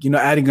Galaxy,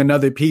 adding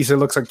another piece. It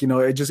looks like,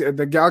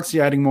 the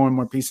Galaxy adding more and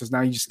more pieces.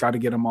 Now you just got to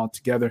get them all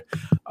together.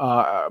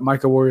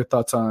 Micah, what are your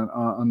thoughts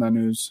on that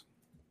news?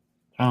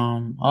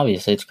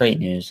 Obviously it's great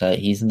news that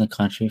he's in the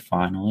country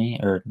finally,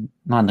 or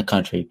not in the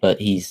country,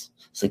 but he's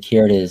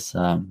secured his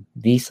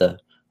visa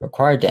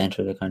required to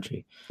enter the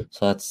country.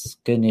 So that's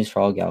good news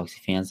for all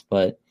Galaxy fans.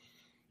 But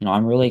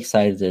I'm really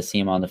excited to see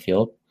him on the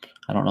field.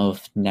 I don't know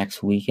if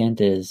next weekend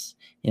is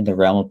in the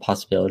realm of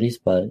possibilities,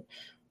 but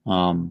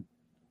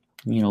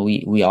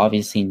we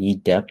obviously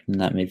need depth in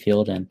that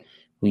midfield, and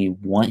we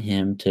want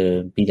him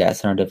to be that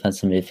center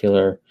defensive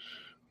midfielder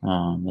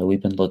that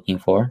we've been looking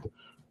for.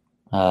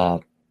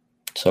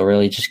 So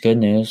really just good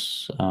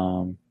news.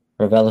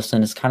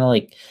 Raveloson is kind of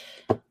like,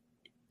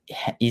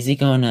 is he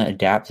going to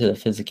adapt to the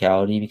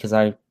physicality? Because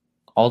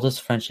all those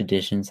French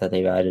additions that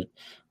they've added,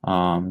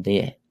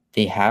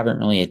 they haven't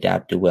really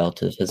adapted well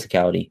to the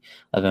physicality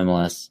of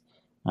MLS.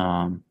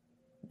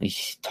 We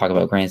talk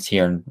about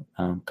Grandsir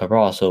and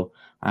Cabral. So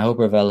I hope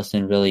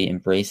Raveloson really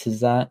embraces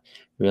that,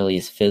 really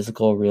is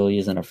physical, really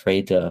isn't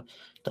afraid to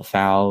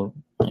foul,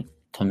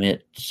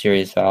 commit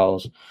serious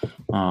fouls.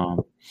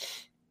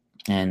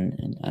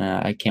 And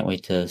I can't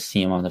wait to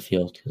see him on the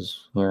field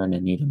because we're going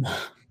to need him.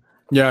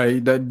 Yeah, you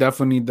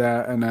definitely need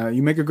that. And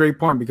you make a great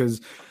point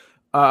because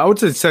I would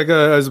say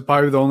Sega is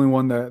probably the only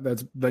one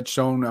that's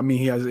shown. I mean,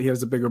 he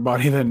has a bigger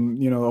body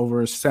than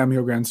over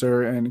Samuel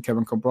Grandsir and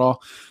Kevin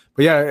Cabral.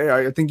 But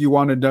yeah, I think you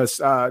wanted us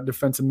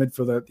defensive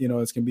midfield that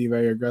it's going to be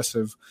very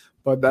aggressive.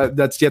 But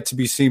that's yet to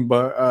be seen.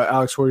 But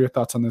Alex, what are your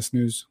thoughts on this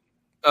news?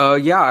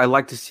 Yeah, I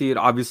like to see it.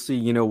 Obviously,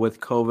 with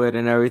COVID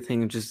and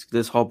everything, just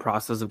this whole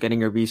process of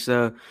getting your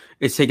visa,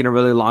 it's taken a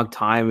really long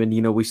time.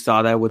 And, we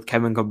saw that with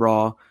Kevin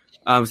Cabral.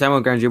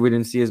 Samuel Grandsir, we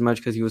didn't see as much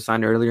because he was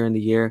signed earlier in the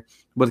year.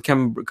 With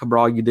Kevin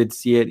Cabral, you did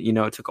see it.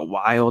 It took a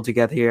while to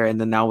get here. And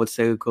then now with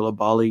Sega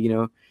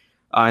Koulibaly,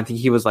 I think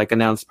he was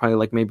announced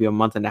probably maybe a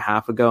month and a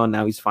half ago. And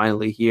now he's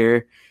finally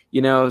here,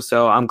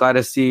 So I'm glad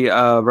to see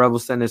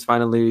Raveloson is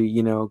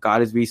finally,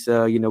 got his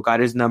visa, got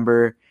his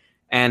number.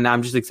 And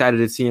I'm just excited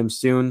to see him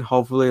soon.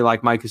 Hopefully,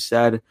 like Micah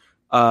said,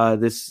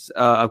 this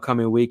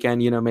upcoming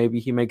weekend, maybe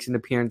he makes an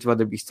appearance,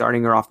 whether it be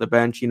starting or off the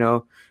bench,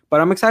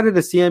 But I'm excited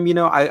to see him.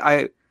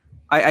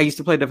 I used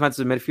to play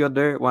defensive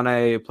midfielder when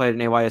I played in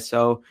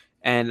AYSO.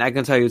 And I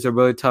can tell you it's a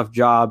really tough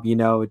job,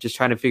 just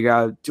trying to figure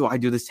out, do I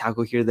do this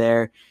tackle here,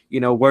 there?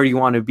 Where do you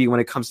want to be when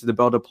it comes to the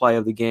build-up play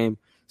of the game?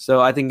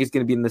 So I think it's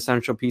going to be an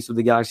essential piece of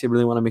the Galaxy. I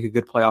really want to make a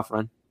good playoff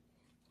run.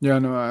 Yeah,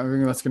 no, I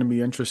think that's going to be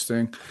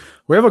interesting.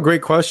 We have a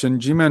great question.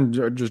 G-Man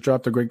just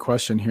dropped a great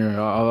question here.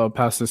 I'll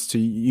pass this to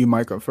you,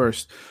 Micah,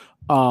 first.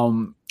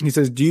 He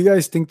says, do you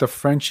guys think the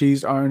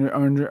Frenchies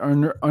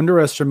are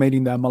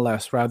underestimating the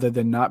MLS rather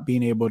than not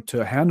being able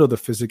to handle the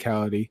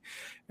physicality?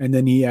 And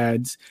then he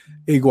adds,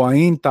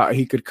 Higuain thought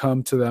he could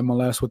come to the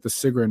MLS with a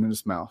cigarette in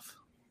his mouth.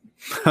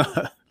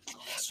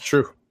 It's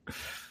true.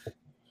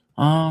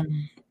 To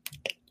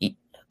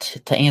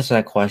answer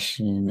that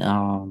question,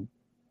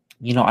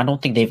 I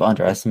don't think they've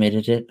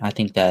underestimated it. I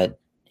think that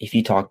if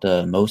you talk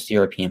to most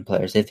European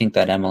players, they think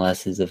that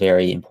MLS is a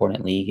very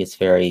important league. It's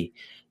very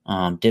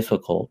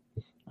difficult,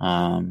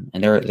 and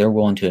they're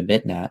willing to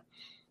admit that.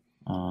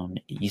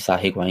 You saw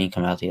Higuain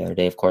come out the other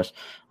day, of course.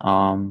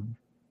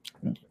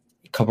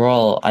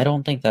 Cabral, I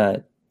don't think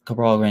that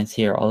Cabral,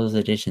 Grandsir, all those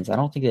additions, I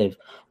don't think they've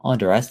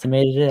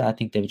underestimated it. I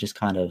think they've just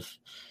kind of,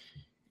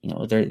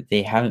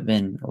 they haven't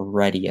been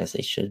ready as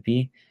they should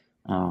be.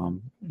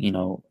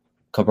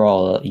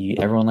 Cabral,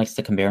 everyone likes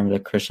to compare him to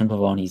Christian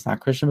Pavone. He's not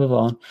Christian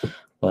Pavone,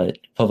 but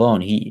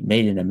Pavone, he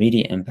made an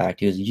immediate impact.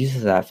 He was used to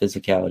that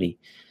physicality.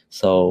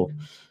 So,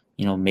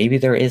 maybe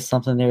there is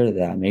something there to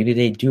that. Maybe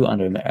they do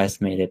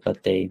underestimate it, but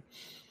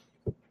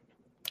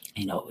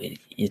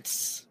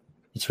it's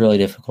really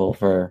difficult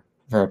for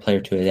a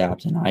player to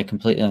adapt. And I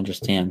completely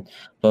understand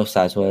both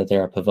sides, whether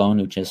they're a Pavone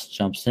who just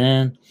jumps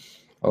in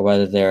or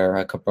whether they're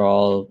a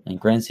Cabral and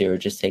Grandsir who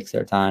just takes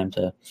their time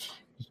to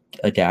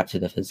adapt to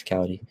the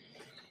physicality.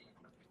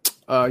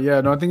 I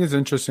think it's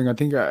interesting. I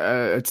think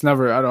it's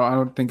never. I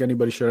don't think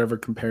anybody should ever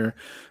compare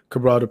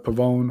Cabral to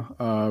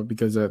Pavone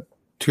because they're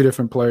two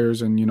different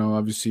players, and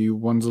obviously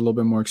one's a little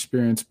bit more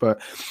experienced. But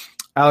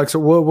Alex,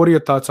 what are your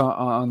thoughts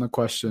on the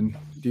question?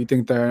 Do you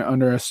think they're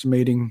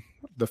underestimating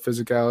the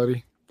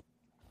physicality?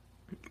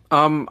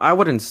 I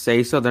wouldn't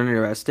say so. They're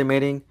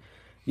underestimating.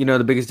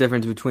 The biggest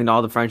difference between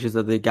all the Frenchies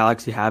that the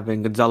Galaxy have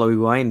and Gonzalo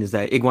Higuain is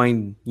that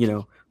Higuain,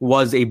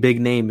 was a big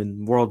name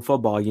in world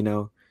football.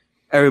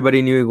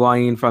 Everybody knew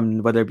Higuain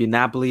from whether it be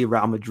Napoli,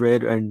 Real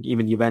Madrid, and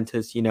even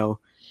Juventus.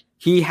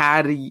 He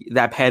had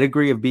that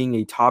pedigree of being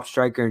a top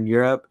striker in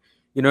Europe.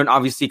 And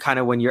obviously kind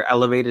of when you're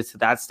elevated to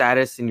that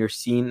status and you're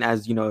seen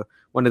as,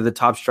 one of the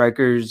top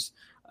strikers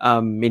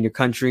in your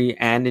country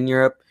and in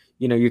Europe,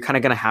 you're kind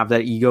of going to have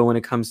that ego when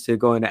it comes to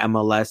going to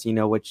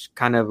MLS, which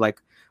kind of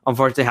like,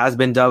 unfortunately has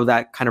been dubbed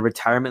that kind of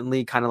retirement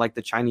league, kind of like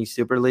the Chinese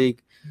Super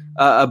League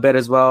a bit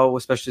as well,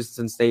 especially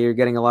since they are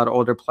getting a lot of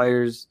older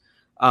players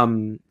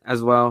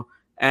as well.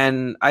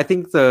 And I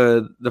think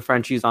the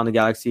Frenchies on the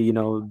Galaxy,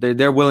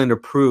 they're willing to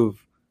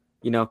prove,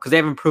 because they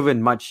haven't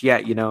proven much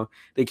yet.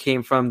 They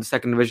came from the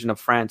second division of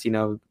France.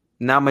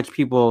 Not much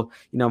people,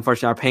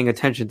 unfortunately, are paying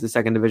attention to the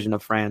second division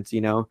of France.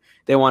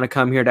 They want to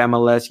come here to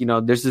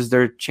MLS. This is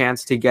their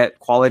chance to get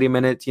quality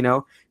minutes.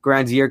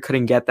 Grandsir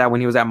couldn't get that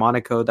when he was at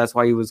Monaco. That's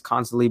why he was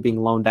constantly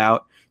being loaned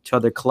out to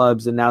other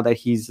clubs. And now that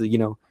he's,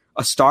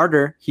 a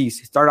starter, he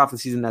started off the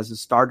season as a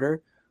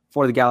starter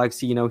for the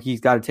Galaxy.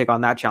 He's got to take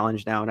on that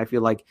challenge now. And I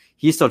feel like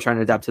he's still trying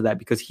to adapt to that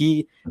because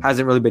he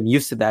hasn't really been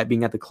used to that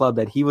being at the club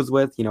that he was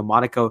with.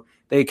 Monaco,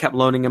 they kept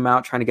loaning him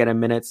out, trying to get him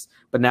minutes.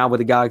 But now with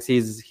the Galaxy,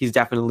 he's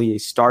definitely a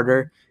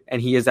starter,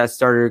 and he is that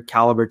starter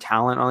caliber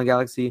talent on the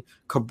Galaxy.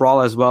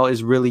 Cabral as well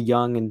is really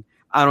young, and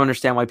I don't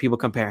understand why people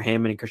compare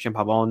him and Christian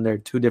Pavone. They're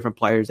two different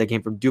players. They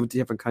came from two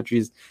different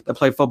countries that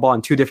play football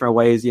in two different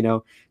ways.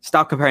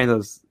 Stop comparing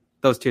those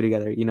two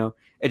together.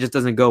 It just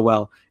doesn't go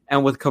well.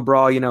 And with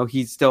Cabral,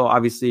 he's still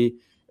obviously,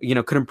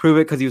 couldn't prove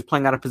it because he was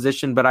playing out of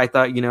position. But I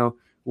thought,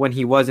 when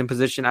he was in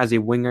position as a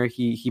winger,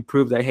 he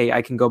proved that, hey,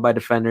 I can go by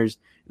defenders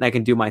and I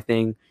can do my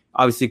thing.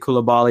 Obviously,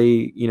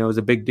 Koulibaly, is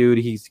a big dude.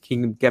 He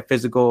can get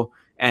physical,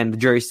 and the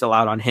jury's still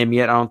out on him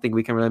yet. I don't think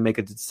we can really make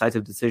a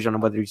decisive decision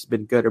on whether he's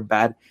been good or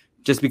bad,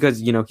 just because,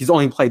 he's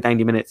only played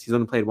 90 minutes. He's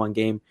only played one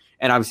game.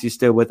 And obviously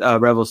still with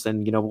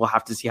Revelson, we'll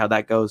have to see how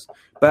that goes.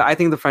 But I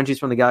think the Frenchies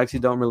from the Galaxy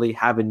don't really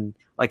have an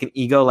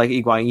ego like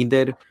Higuain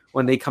did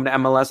when they come to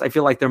MLS. I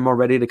feel like they're more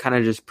ready to kind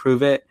of just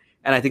prove it.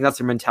 And I think that's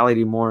their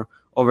mentality more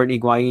over in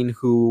Higuain,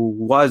 who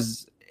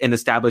was an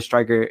established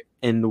striker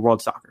in the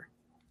world soccer.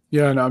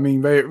 Yeah, no, I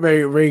mean, very,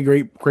 very,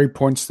 very great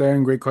points there,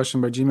 and great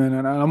question by G-Man.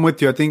 And I'm with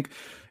you. I think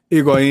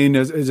Higuain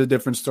is a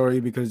different story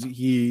because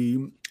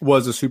he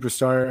was a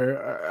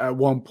superstar at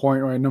one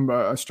point,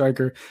 or a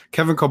striker.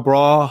 Kevin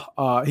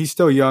Cabral, he's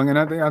still young, and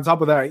I think on top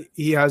of that,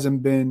 he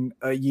hasn't been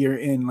a year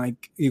in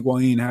like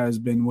Higuain has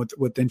been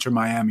with Inter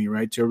Miami,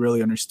 right? To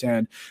really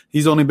understand,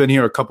 he's only been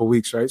here a couple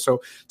weeks, right?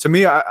 So to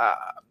me,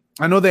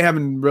 I know they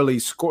haven't really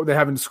scored. They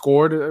haven't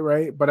scored,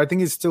 right? But I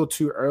think it's still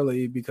too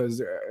early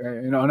because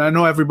and I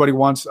know everybody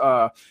wants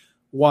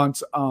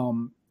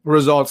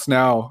results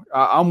now.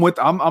 I'm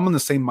on the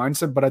same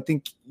mindset, but I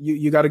think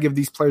you got to give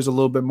these players a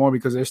little bit more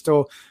because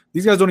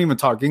these guys don't even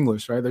talk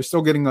English, right? They're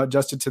still getting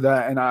adjusted to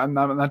that, and I'm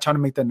not trying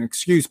to make that an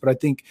excuse, but I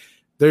think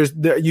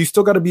you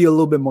still got to be a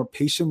little bit more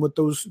patient with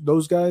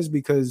those guys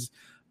because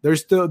they're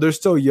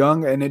still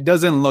young, and it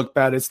doesn't look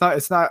bad. It's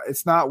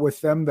not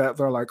with them that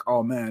they're like,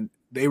 oh man,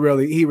 he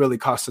really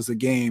cost us a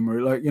game,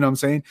 or like, what I'm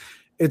saying?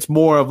 It's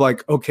more of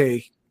like,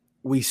 okay,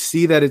 we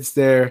see that it's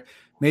there.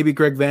 Maybe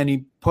Greg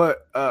Vanney put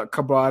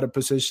Cabral out of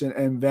position,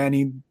 and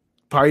Vanney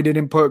probably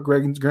didn't put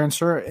Greg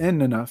Grandsir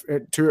in enough.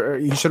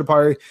 He should have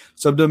probably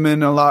subbed him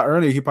in a lot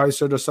earlier. He probably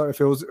should have, if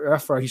it was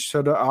Efra, he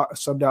should have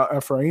subbed out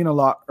Efrain a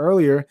lot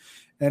earlier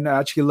and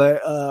actually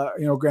let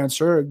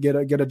Grandsir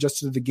get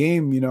adjusted to the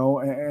game,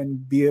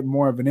 and be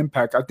more of an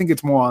impact. I think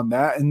it's more on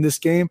that in this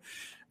game.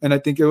 And I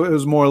think it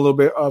was more a little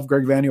bit of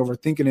Greg Vanney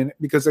overthinking it,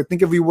 because I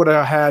think if we would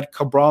have had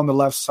Cabral on the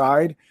left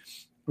side,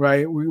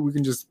 right, we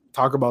can just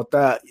talk about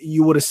that.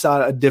 You would have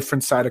saw a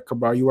different side of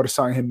Cabral. You would have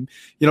saw him,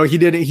 he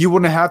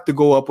wouldn't have to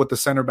go up with the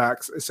center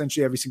backs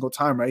essentially every single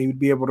time, right? He would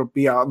be able to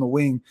be out on the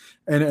wing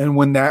and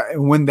win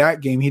that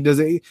game. He does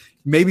it.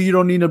 Maybe you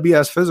don't need to be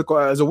as physical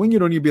as a wing. You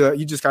don't need to be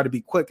you just got to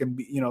be quick and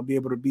be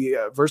able to be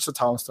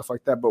versatile and stuff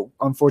like that. But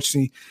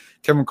unfortunately,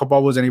 Kevin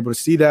Cabral wasn't able to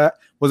see that,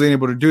 wasn't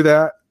able to do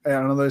that. And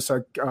on the other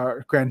side,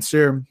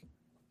 Grandsir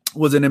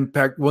wasn't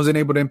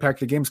able to impact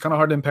the game. It's kind of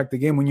hard to impact the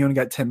game when you only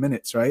got 10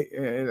 minutes, right?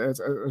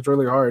 It's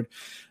really hard.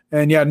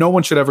 And yeah, no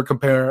one should ever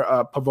compare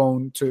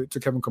Pavone to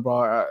Kevin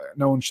Cabral.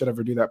 No one should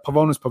ever do that.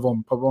 Pavone is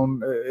Pavone.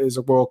 Pavone is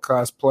a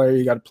world-class player.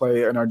 You got to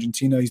play in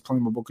Argentina. He's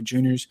playing with Boca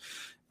Juniors.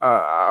 He's a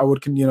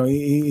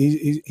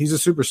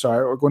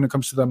superstar when it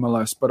comes to the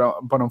MLS.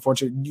 But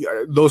unfortunately,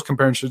 those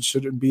comparisons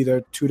shouldn't be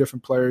there. Two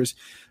different players,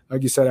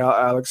 like you said,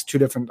 Alex. Two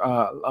different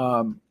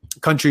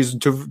countries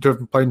and two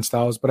different playing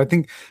styles. But I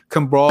think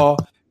Cabral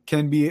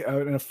can be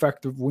an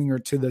effective winger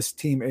to this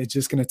team. It's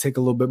just going to take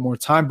a little bit more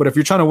time. But if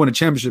you're trying to win a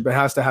championship, it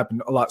has to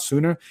happen a lot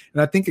sooner.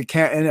 And I think it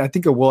can, and I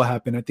think it will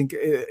happen. I think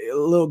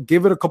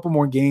give it a couple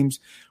more games.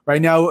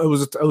 Right now, it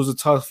was a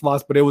tough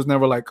loss, but it was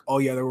never like, oh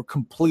yeah, they were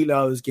completely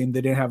out of this game.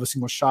 They didn't have a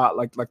single shot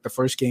like the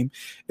first game.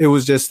 It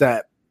was just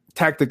that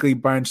tactically,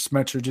 Brian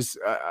Schmetzer just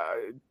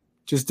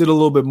did a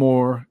little bit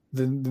more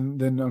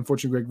than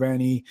unfortunately Greg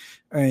Vanney,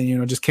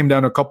 and just came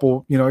down to a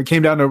couple. It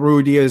came down to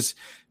Rui Diaz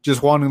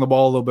just wanting the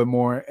ball a little bit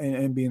more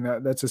and being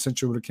that's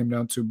essentially what it came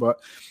down to. But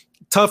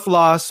tough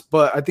loss,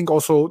 but I think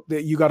also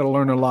that you got to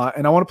learn a lot.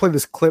 And I want to play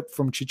this clip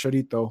from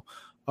Chicharito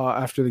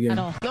after the game.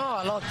 No,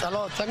 a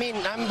lot. I mean,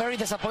 I'm very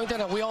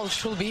disappointed, and we all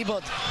should be,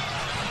 but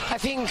I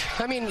think,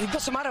 it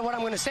doesn't matter what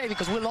I'm going to say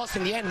because we lost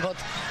in the end, but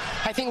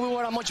I think we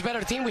were a much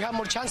better team. We had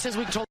more chances.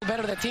 We controlled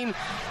better the team.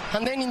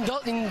 And then in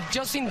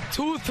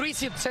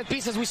 2-3 set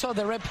pieces, we saw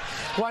the rep.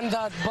 One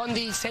that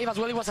Bundy saved as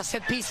well. It was a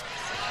set piece.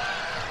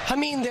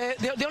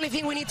 The only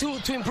thing we need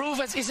to improve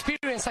is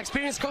experience.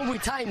 Experience comes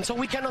with time, so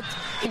we cannot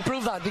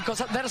improve that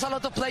because there's a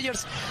lot of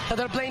players that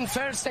are playing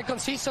first, second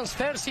seasons,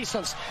 third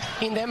seasons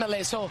in the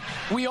MLS. So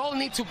we all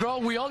need to grow.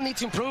 We all need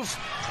to improve.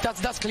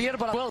 That's clear,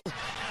 but well,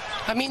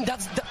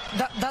 that's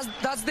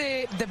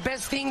the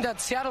best thing that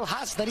Seattle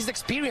has. That is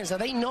experience. That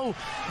they know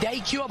the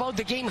IQ about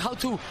the game, how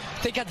to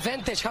take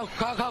advantage, how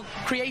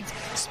create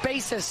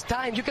spaces,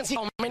 time. You can see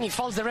how many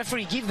fouls the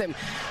referee give them.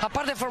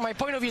 Apart from my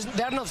point of view,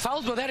 they are not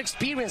fouls, but they're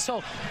experience.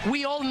 So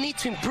we all need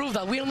to improve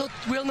that. We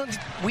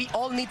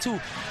all need to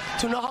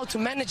know how to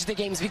manage the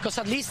games, because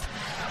at least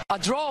a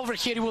draw over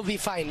here will be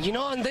fine,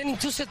 And then in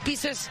 2 set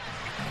pieces,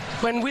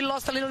 when we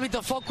lost a little bit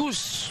of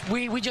focus,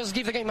 we just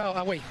give the game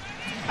away.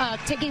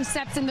 Taking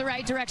steps in the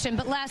right direction.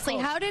 But lastly,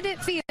 how did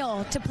it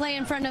feel to play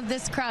in front of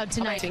this crowd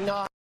tonight?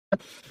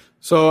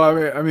 So, I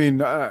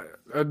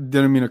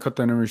didn't mean to cut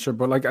that in short,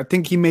 but I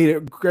think he made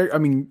it great.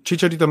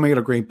 Chicharito made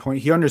a great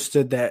point. He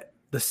understood that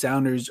the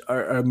Sounders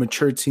are a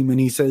mature team, and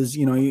he says,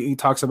 he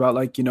talks about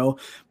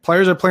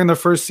players are playing their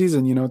first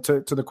season,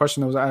 to the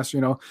question that was asked,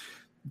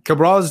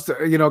 Cabral's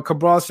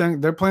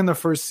saying they're playing their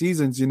first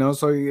seasons,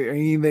 so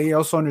they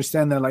also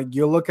understand that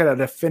you look at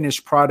a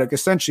finished product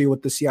essentially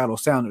with the Seattle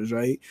Sounders,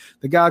 right?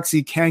 The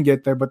Galaxy can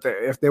get there, but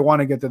if they want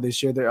to get there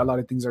this year, a lot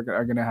of things are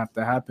going to have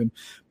to happen.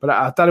 But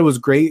I thought it was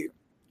great,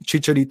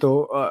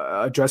 Chicharito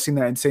addressing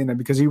that and saying that,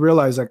 because he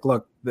realized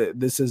look,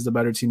 this is the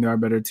better team. They're a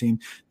better team.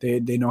 They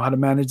know how to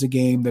manage the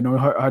game. They know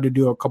how to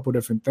do a couple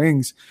different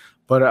things,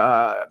 but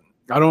I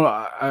don't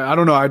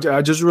know.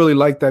 I just really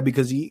like that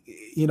because he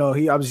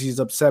obviously is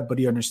upset, but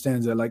he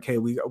understands that hey,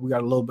 we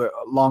got a little bit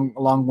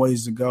long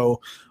ways to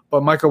go.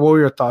 But Michael, what were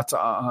your thoughts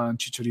on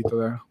Chicharito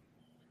there?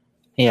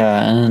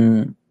 Yeah,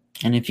 and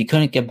if you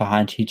couldn't get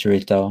behind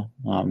Chicharito,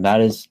 that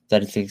is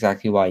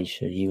exactly why you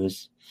should. He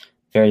was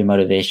very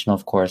motivational,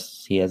 of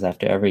course. He is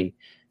after every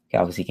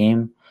Galaxy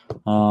game.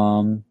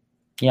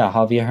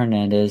 Javier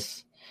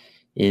Hernandez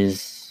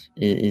is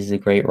a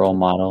great role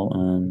model,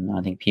 and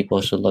I think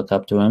people should look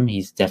up to him.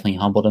 He's definitely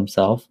humbled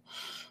himself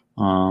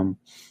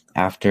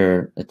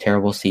after a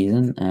terrible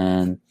season,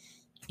 and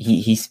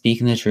he's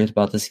speaking the truth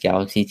about this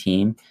Galaxy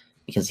team,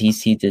 because he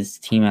sees this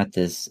team at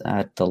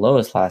the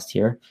lowest last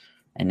year,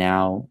 and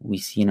now we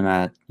see them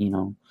at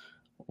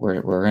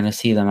we're going to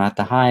see them at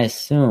the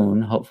highest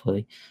soon,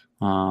 hopefully.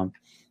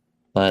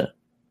 But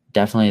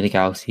definitely the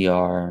Galaxy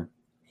are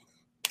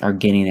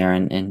getting there,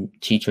 and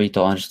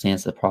Chicharito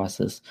understands the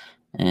process.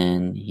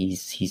 And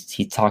he's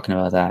talking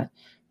about that,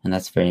 and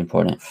that's very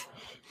important.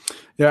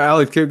 Yeah,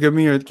 Alex, give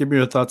me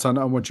your thoughts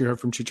on what you heard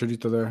from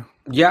Chicharito there.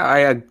 Yeah,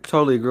 I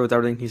totally agree with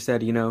everything he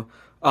said.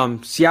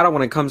 Seattle,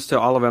 when it comes to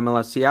all of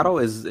MLS, Seattle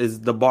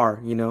is the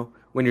bar.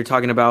 when you're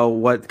talking about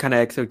what kind of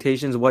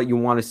expectations, what you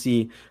want to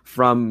see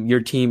from your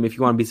team if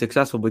you want to be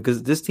successful,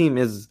 because this team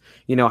is,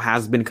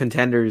 has been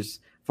contenders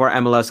for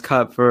MLS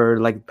Cup for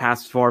like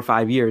past 4 or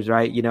 5 years,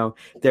 right?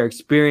 They're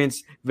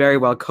experienced, very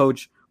well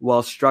coached,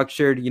 well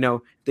structured,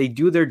 they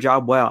do their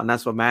job well, and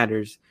that's what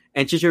matters.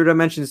 And Chicharito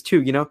mentions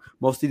too,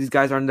 most of these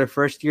guys aren't in their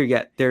first year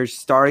yet. They're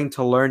starting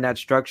to learn that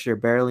structure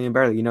barely and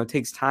barely. It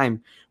takes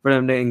time for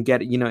them to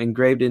get,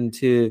 engraved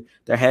into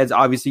their heads.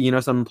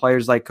 Obviously, some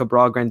players like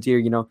Cabral,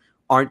 Grandier,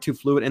 aren't too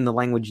fluent in the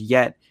language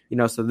yet,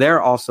 so they're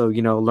also,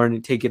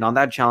 learning, taking on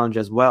that challenge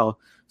as well.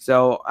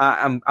 So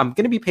I'm going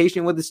to be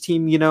patient with this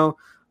team.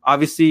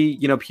 Obviously,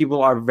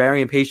 people are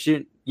very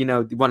impatient. They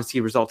want to see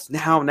results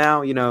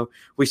now.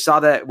 We saw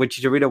that with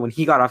Chicharito when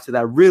he got off to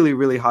that really,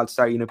 really hot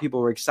start.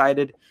 People were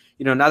excited.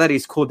 Now that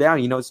he's cooled down,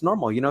 it's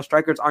normal.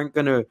 Strikers aren't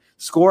going to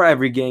score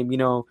every game.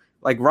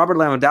 Like Robert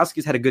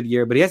Lewandowski's had a good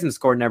year, but he hasn't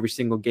scored in every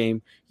single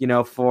game,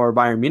 for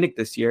Bayern Munich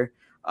this year.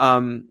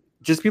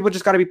 People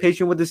just got to be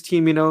patient with this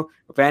team.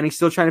 Vanney's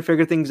still trying to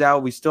figure things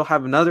out. We still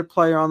have another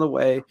player on the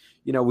way.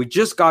 We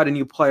just got a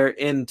new player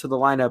into the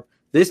lineup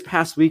this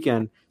past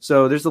weekend.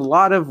 So there's a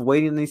lot of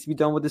waiting that needs to be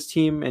done with this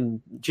team.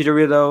 And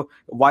Chicharito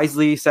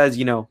wisely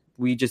says,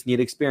 we just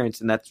need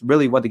experience. And that's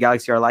really what the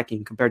Galaxy are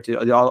lacking compared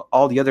to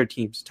all the other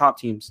teams, top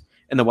teams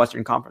in the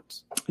Western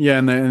Conference. Yeah,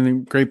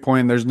 and great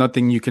point. There's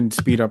nothing you can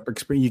speed up.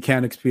 You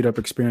can't speed up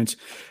experience.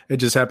 It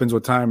just happens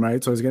with time,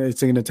 right? So it's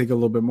gonna take a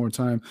little bit more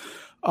time.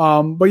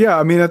 But yeah,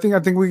 I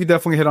think we could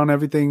definitely hit on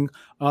everything.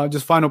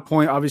 Just final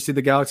point. Obviously,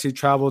 the Galaxy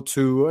traveled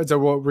to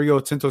Rio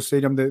Tinto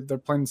Stadium. They're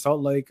playing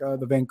Salt Lake,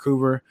 the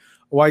Vancouver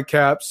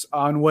Whitecaps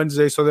on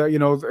Wednesday. So that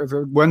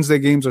the Wednesday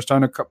games are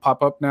starting to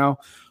pop up now.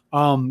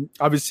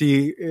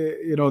 Obviously,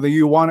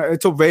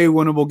 it's a very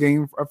winnable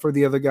game for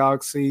the other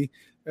Galaxy.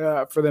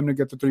 For them to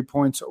get the 3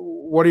 points.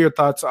 What are your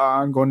thoughts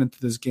on going into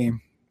this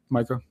game,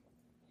 Micah?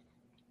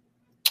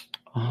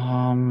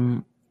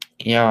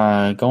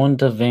 Yeah, going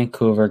to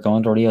Vancouver,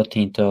 going to Rio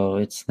Tinto,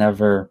 it's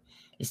never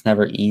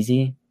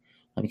easy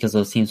because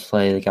those teams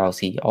play the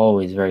Galaxy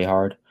always very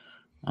hard.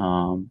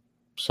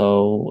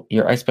 So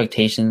your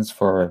expectations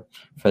for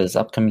this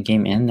upcoming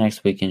game and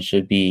next weekend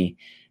should be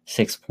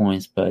 6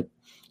 points, but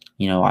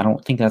I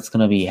don't think that's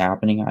going to be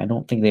happening. I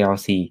don't think the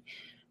Galaxy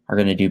are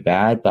going to do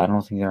bad, but I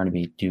don't think they're going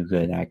to do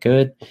that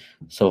good.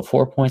 So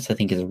 4 points I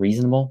think is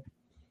reasonable.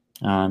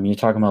 You're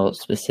talking about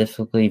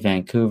specifically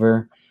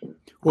Vancouver.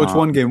 Well, it's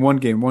one game.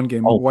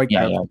 Oh,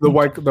 Whitecaps. yeah.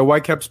 The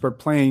Whitecaps are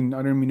playing.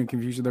 I don't mean to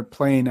confuse you. They're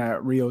playing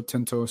at Rio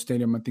Tinto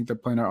Stadium. I think they're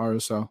playing at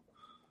RSL.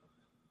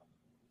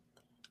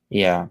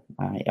 Yeah,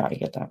 I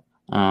get that.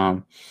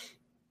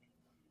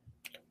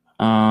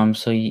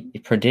 So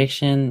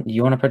prediction?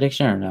 You want a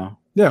prediction or no?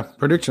 Yeah,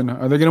 prediction.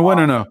 Are they going to win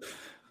or no?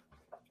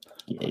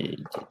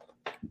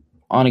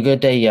 On a good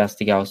day, yes,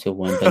 the Galaxy will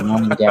win. But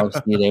not in the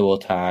Galaxy, they will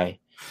tie.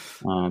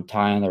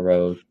 Tie on the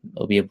road.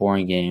 It'll be a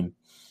boring game.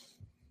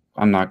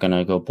 I'm not going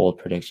to go bold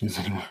predictions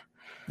anymore.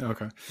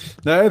 Okay.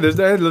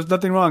 There's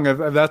nothing wrong.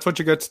 If that's what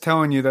your gut's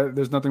telling you, that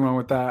there's nothing wrong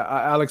with that.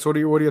 Alex, what are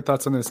your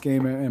thoughts on this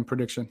game and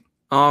prediction?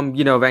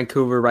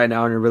 Vancouver right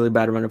now in a really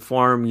bad run of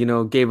form,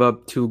 gave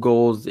up 2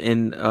 goals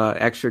in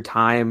extra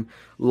time,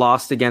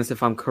 lost against,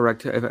 if I'm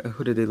correct,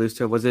 who did they lose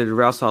to? Was it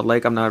Real Salt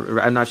Lake? I'm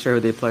not sure who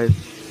they played.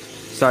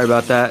 Sorry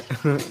about that.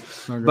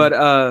 Okay.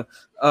 But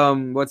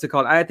what's it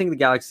called? I think the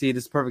Galaxy,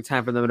 this is perfect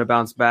time for them to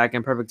bounce back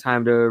and perfect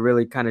time to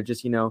really kind of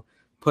just,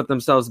 put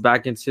themselves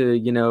back into,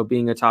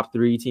 being a top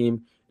 3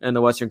 team in the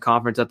Western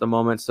Conference at the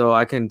moment. So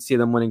I can see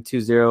them winning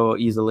 2-0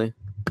 easily.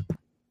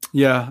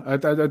 Yeah,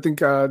 I think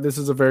this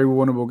is a very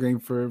winnable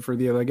game for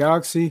the LA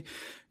Galaxy.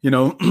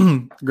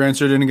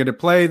 Grandsir didn't get to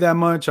play that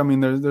much. I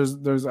mean, there's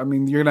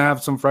you're gonna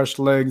have some fresh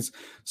legs,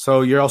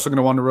 so you're also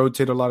gonna want to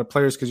rotate a lot of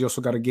players because you also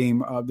got a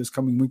game this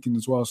coming weekend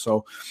as well.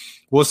 So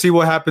we'll see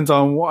what happens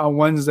on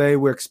Wednesday.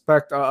 We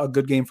expect a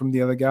good game from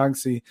the LA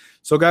Galaxy.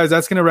 So guys,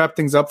 that's gonna wrap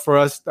things up for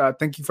us.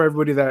 Thank you for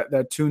everybody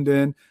that tuned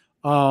in,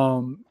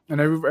 and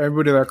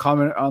everybody that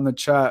commented on the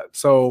chat.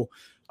 So,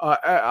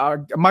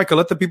 Micah,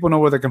 let the people know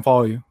where they can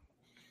follow you.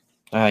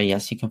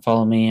 Yes, you can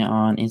follow me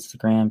on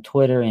Instagram,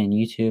 Twitter, and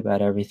YouTube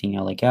at Everything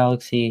LA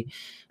Galaxy.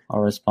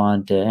 I'll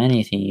respond to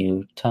anything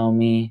you tell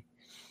me.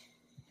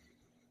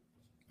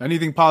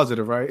 Anything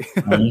positive, right?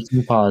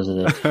 Anything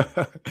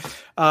positive.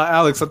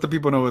 Alex, let the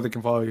people know where they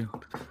can follow you.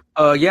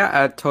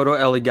 At Total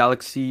LA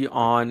Galaxy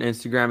on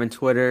Instagram and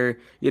Twitter.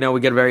 We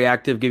get very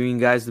active, giving you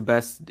guys the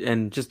best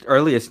and just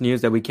earliest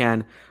news that we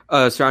can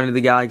surrounding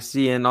the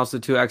Galaxy, and also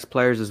 2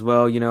 ex-players as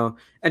well,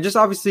 and just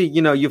obviously,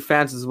 you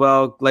fans as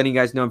well, letting you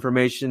guys know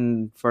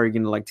information for,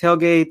 like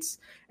tailgates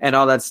and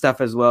all that stuff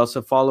as well.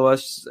 So follow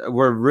us.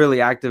 We're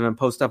really active and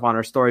post up on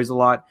our stories a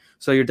lot.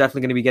 So you're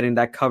definitely going to be getting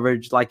that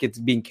coverage like it's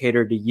being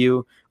catered to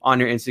you on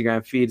your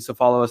Instagram feed. So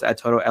follow us at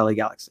Total LA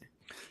Galaxy.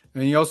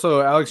 And you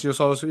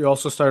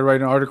also started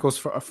writing articles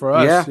for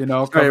us,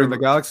 covering the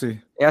Galaxy.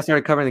 Yeah, I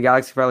started covering the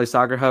Galaxy for LA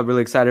Soccer Hub.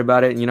 Really excited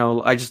about it.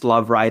 I just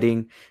love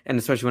writing, and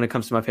especially when it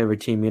comes to my favorite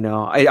team.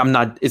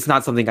 It's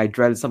not something I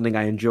dread; it's something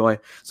I enjoy.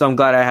 So I'm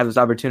glad I have this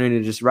opportunity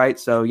to just write.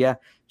 So yeah,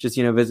 just,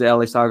 visit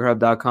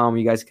LASoccerHub.com.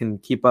 You guys can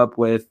keep up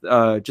with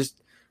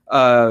just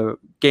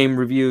game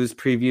reviews,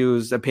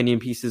 previews, opinion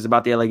pieces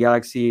about the LA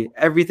Galaxy,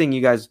 everything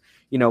you guys,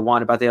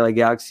 want about the LA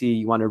Galaxy,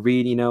 you want to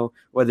read,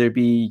 whether it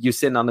be you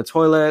sitting on the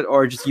toilet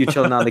or just you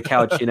chilling on the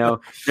couch, there's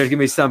going to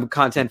be some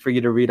content for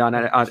you to read on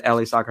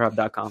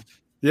LASoccerHub.com.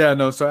 Yeah,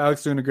 no. So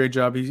Alex doing a great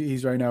job.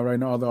 He's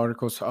writing all the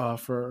articles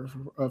for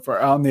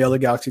on the LA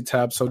Galaxy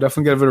tab. So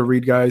definitely give it a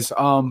read, guys.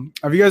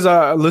 Have you guys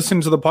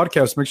listened to the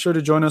podcast? Make sure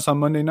to join us on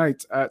Monday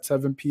nights at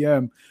 7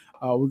 p.m.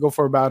 We go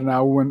for about an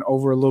hour. We went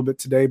over a little bit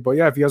today, but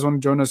yeah, if you guys want to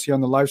join us here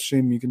on the live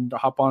stream, you can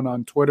hop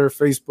on Twitter,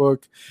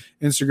 Facebook,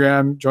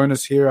 Instagram. Join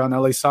us here on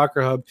LA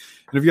Soccer Hub.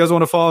 And if you guys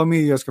want to follow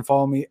me, you guys can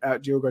follow me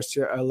at Gio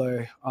Garcia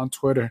LA on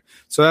Twitter.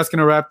 So that's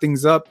gonna wrap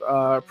things up.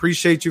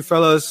 Appreciate you,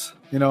 fellas.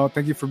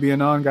 Thank you for being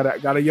on.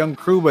 Got a young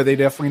crew, but they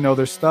definitely know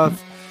their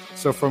stuff.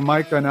 So for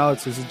Micah and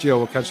Alex, this is Gio.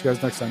 We'll catch you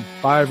guys next time.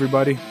 Bye,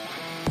 everybody.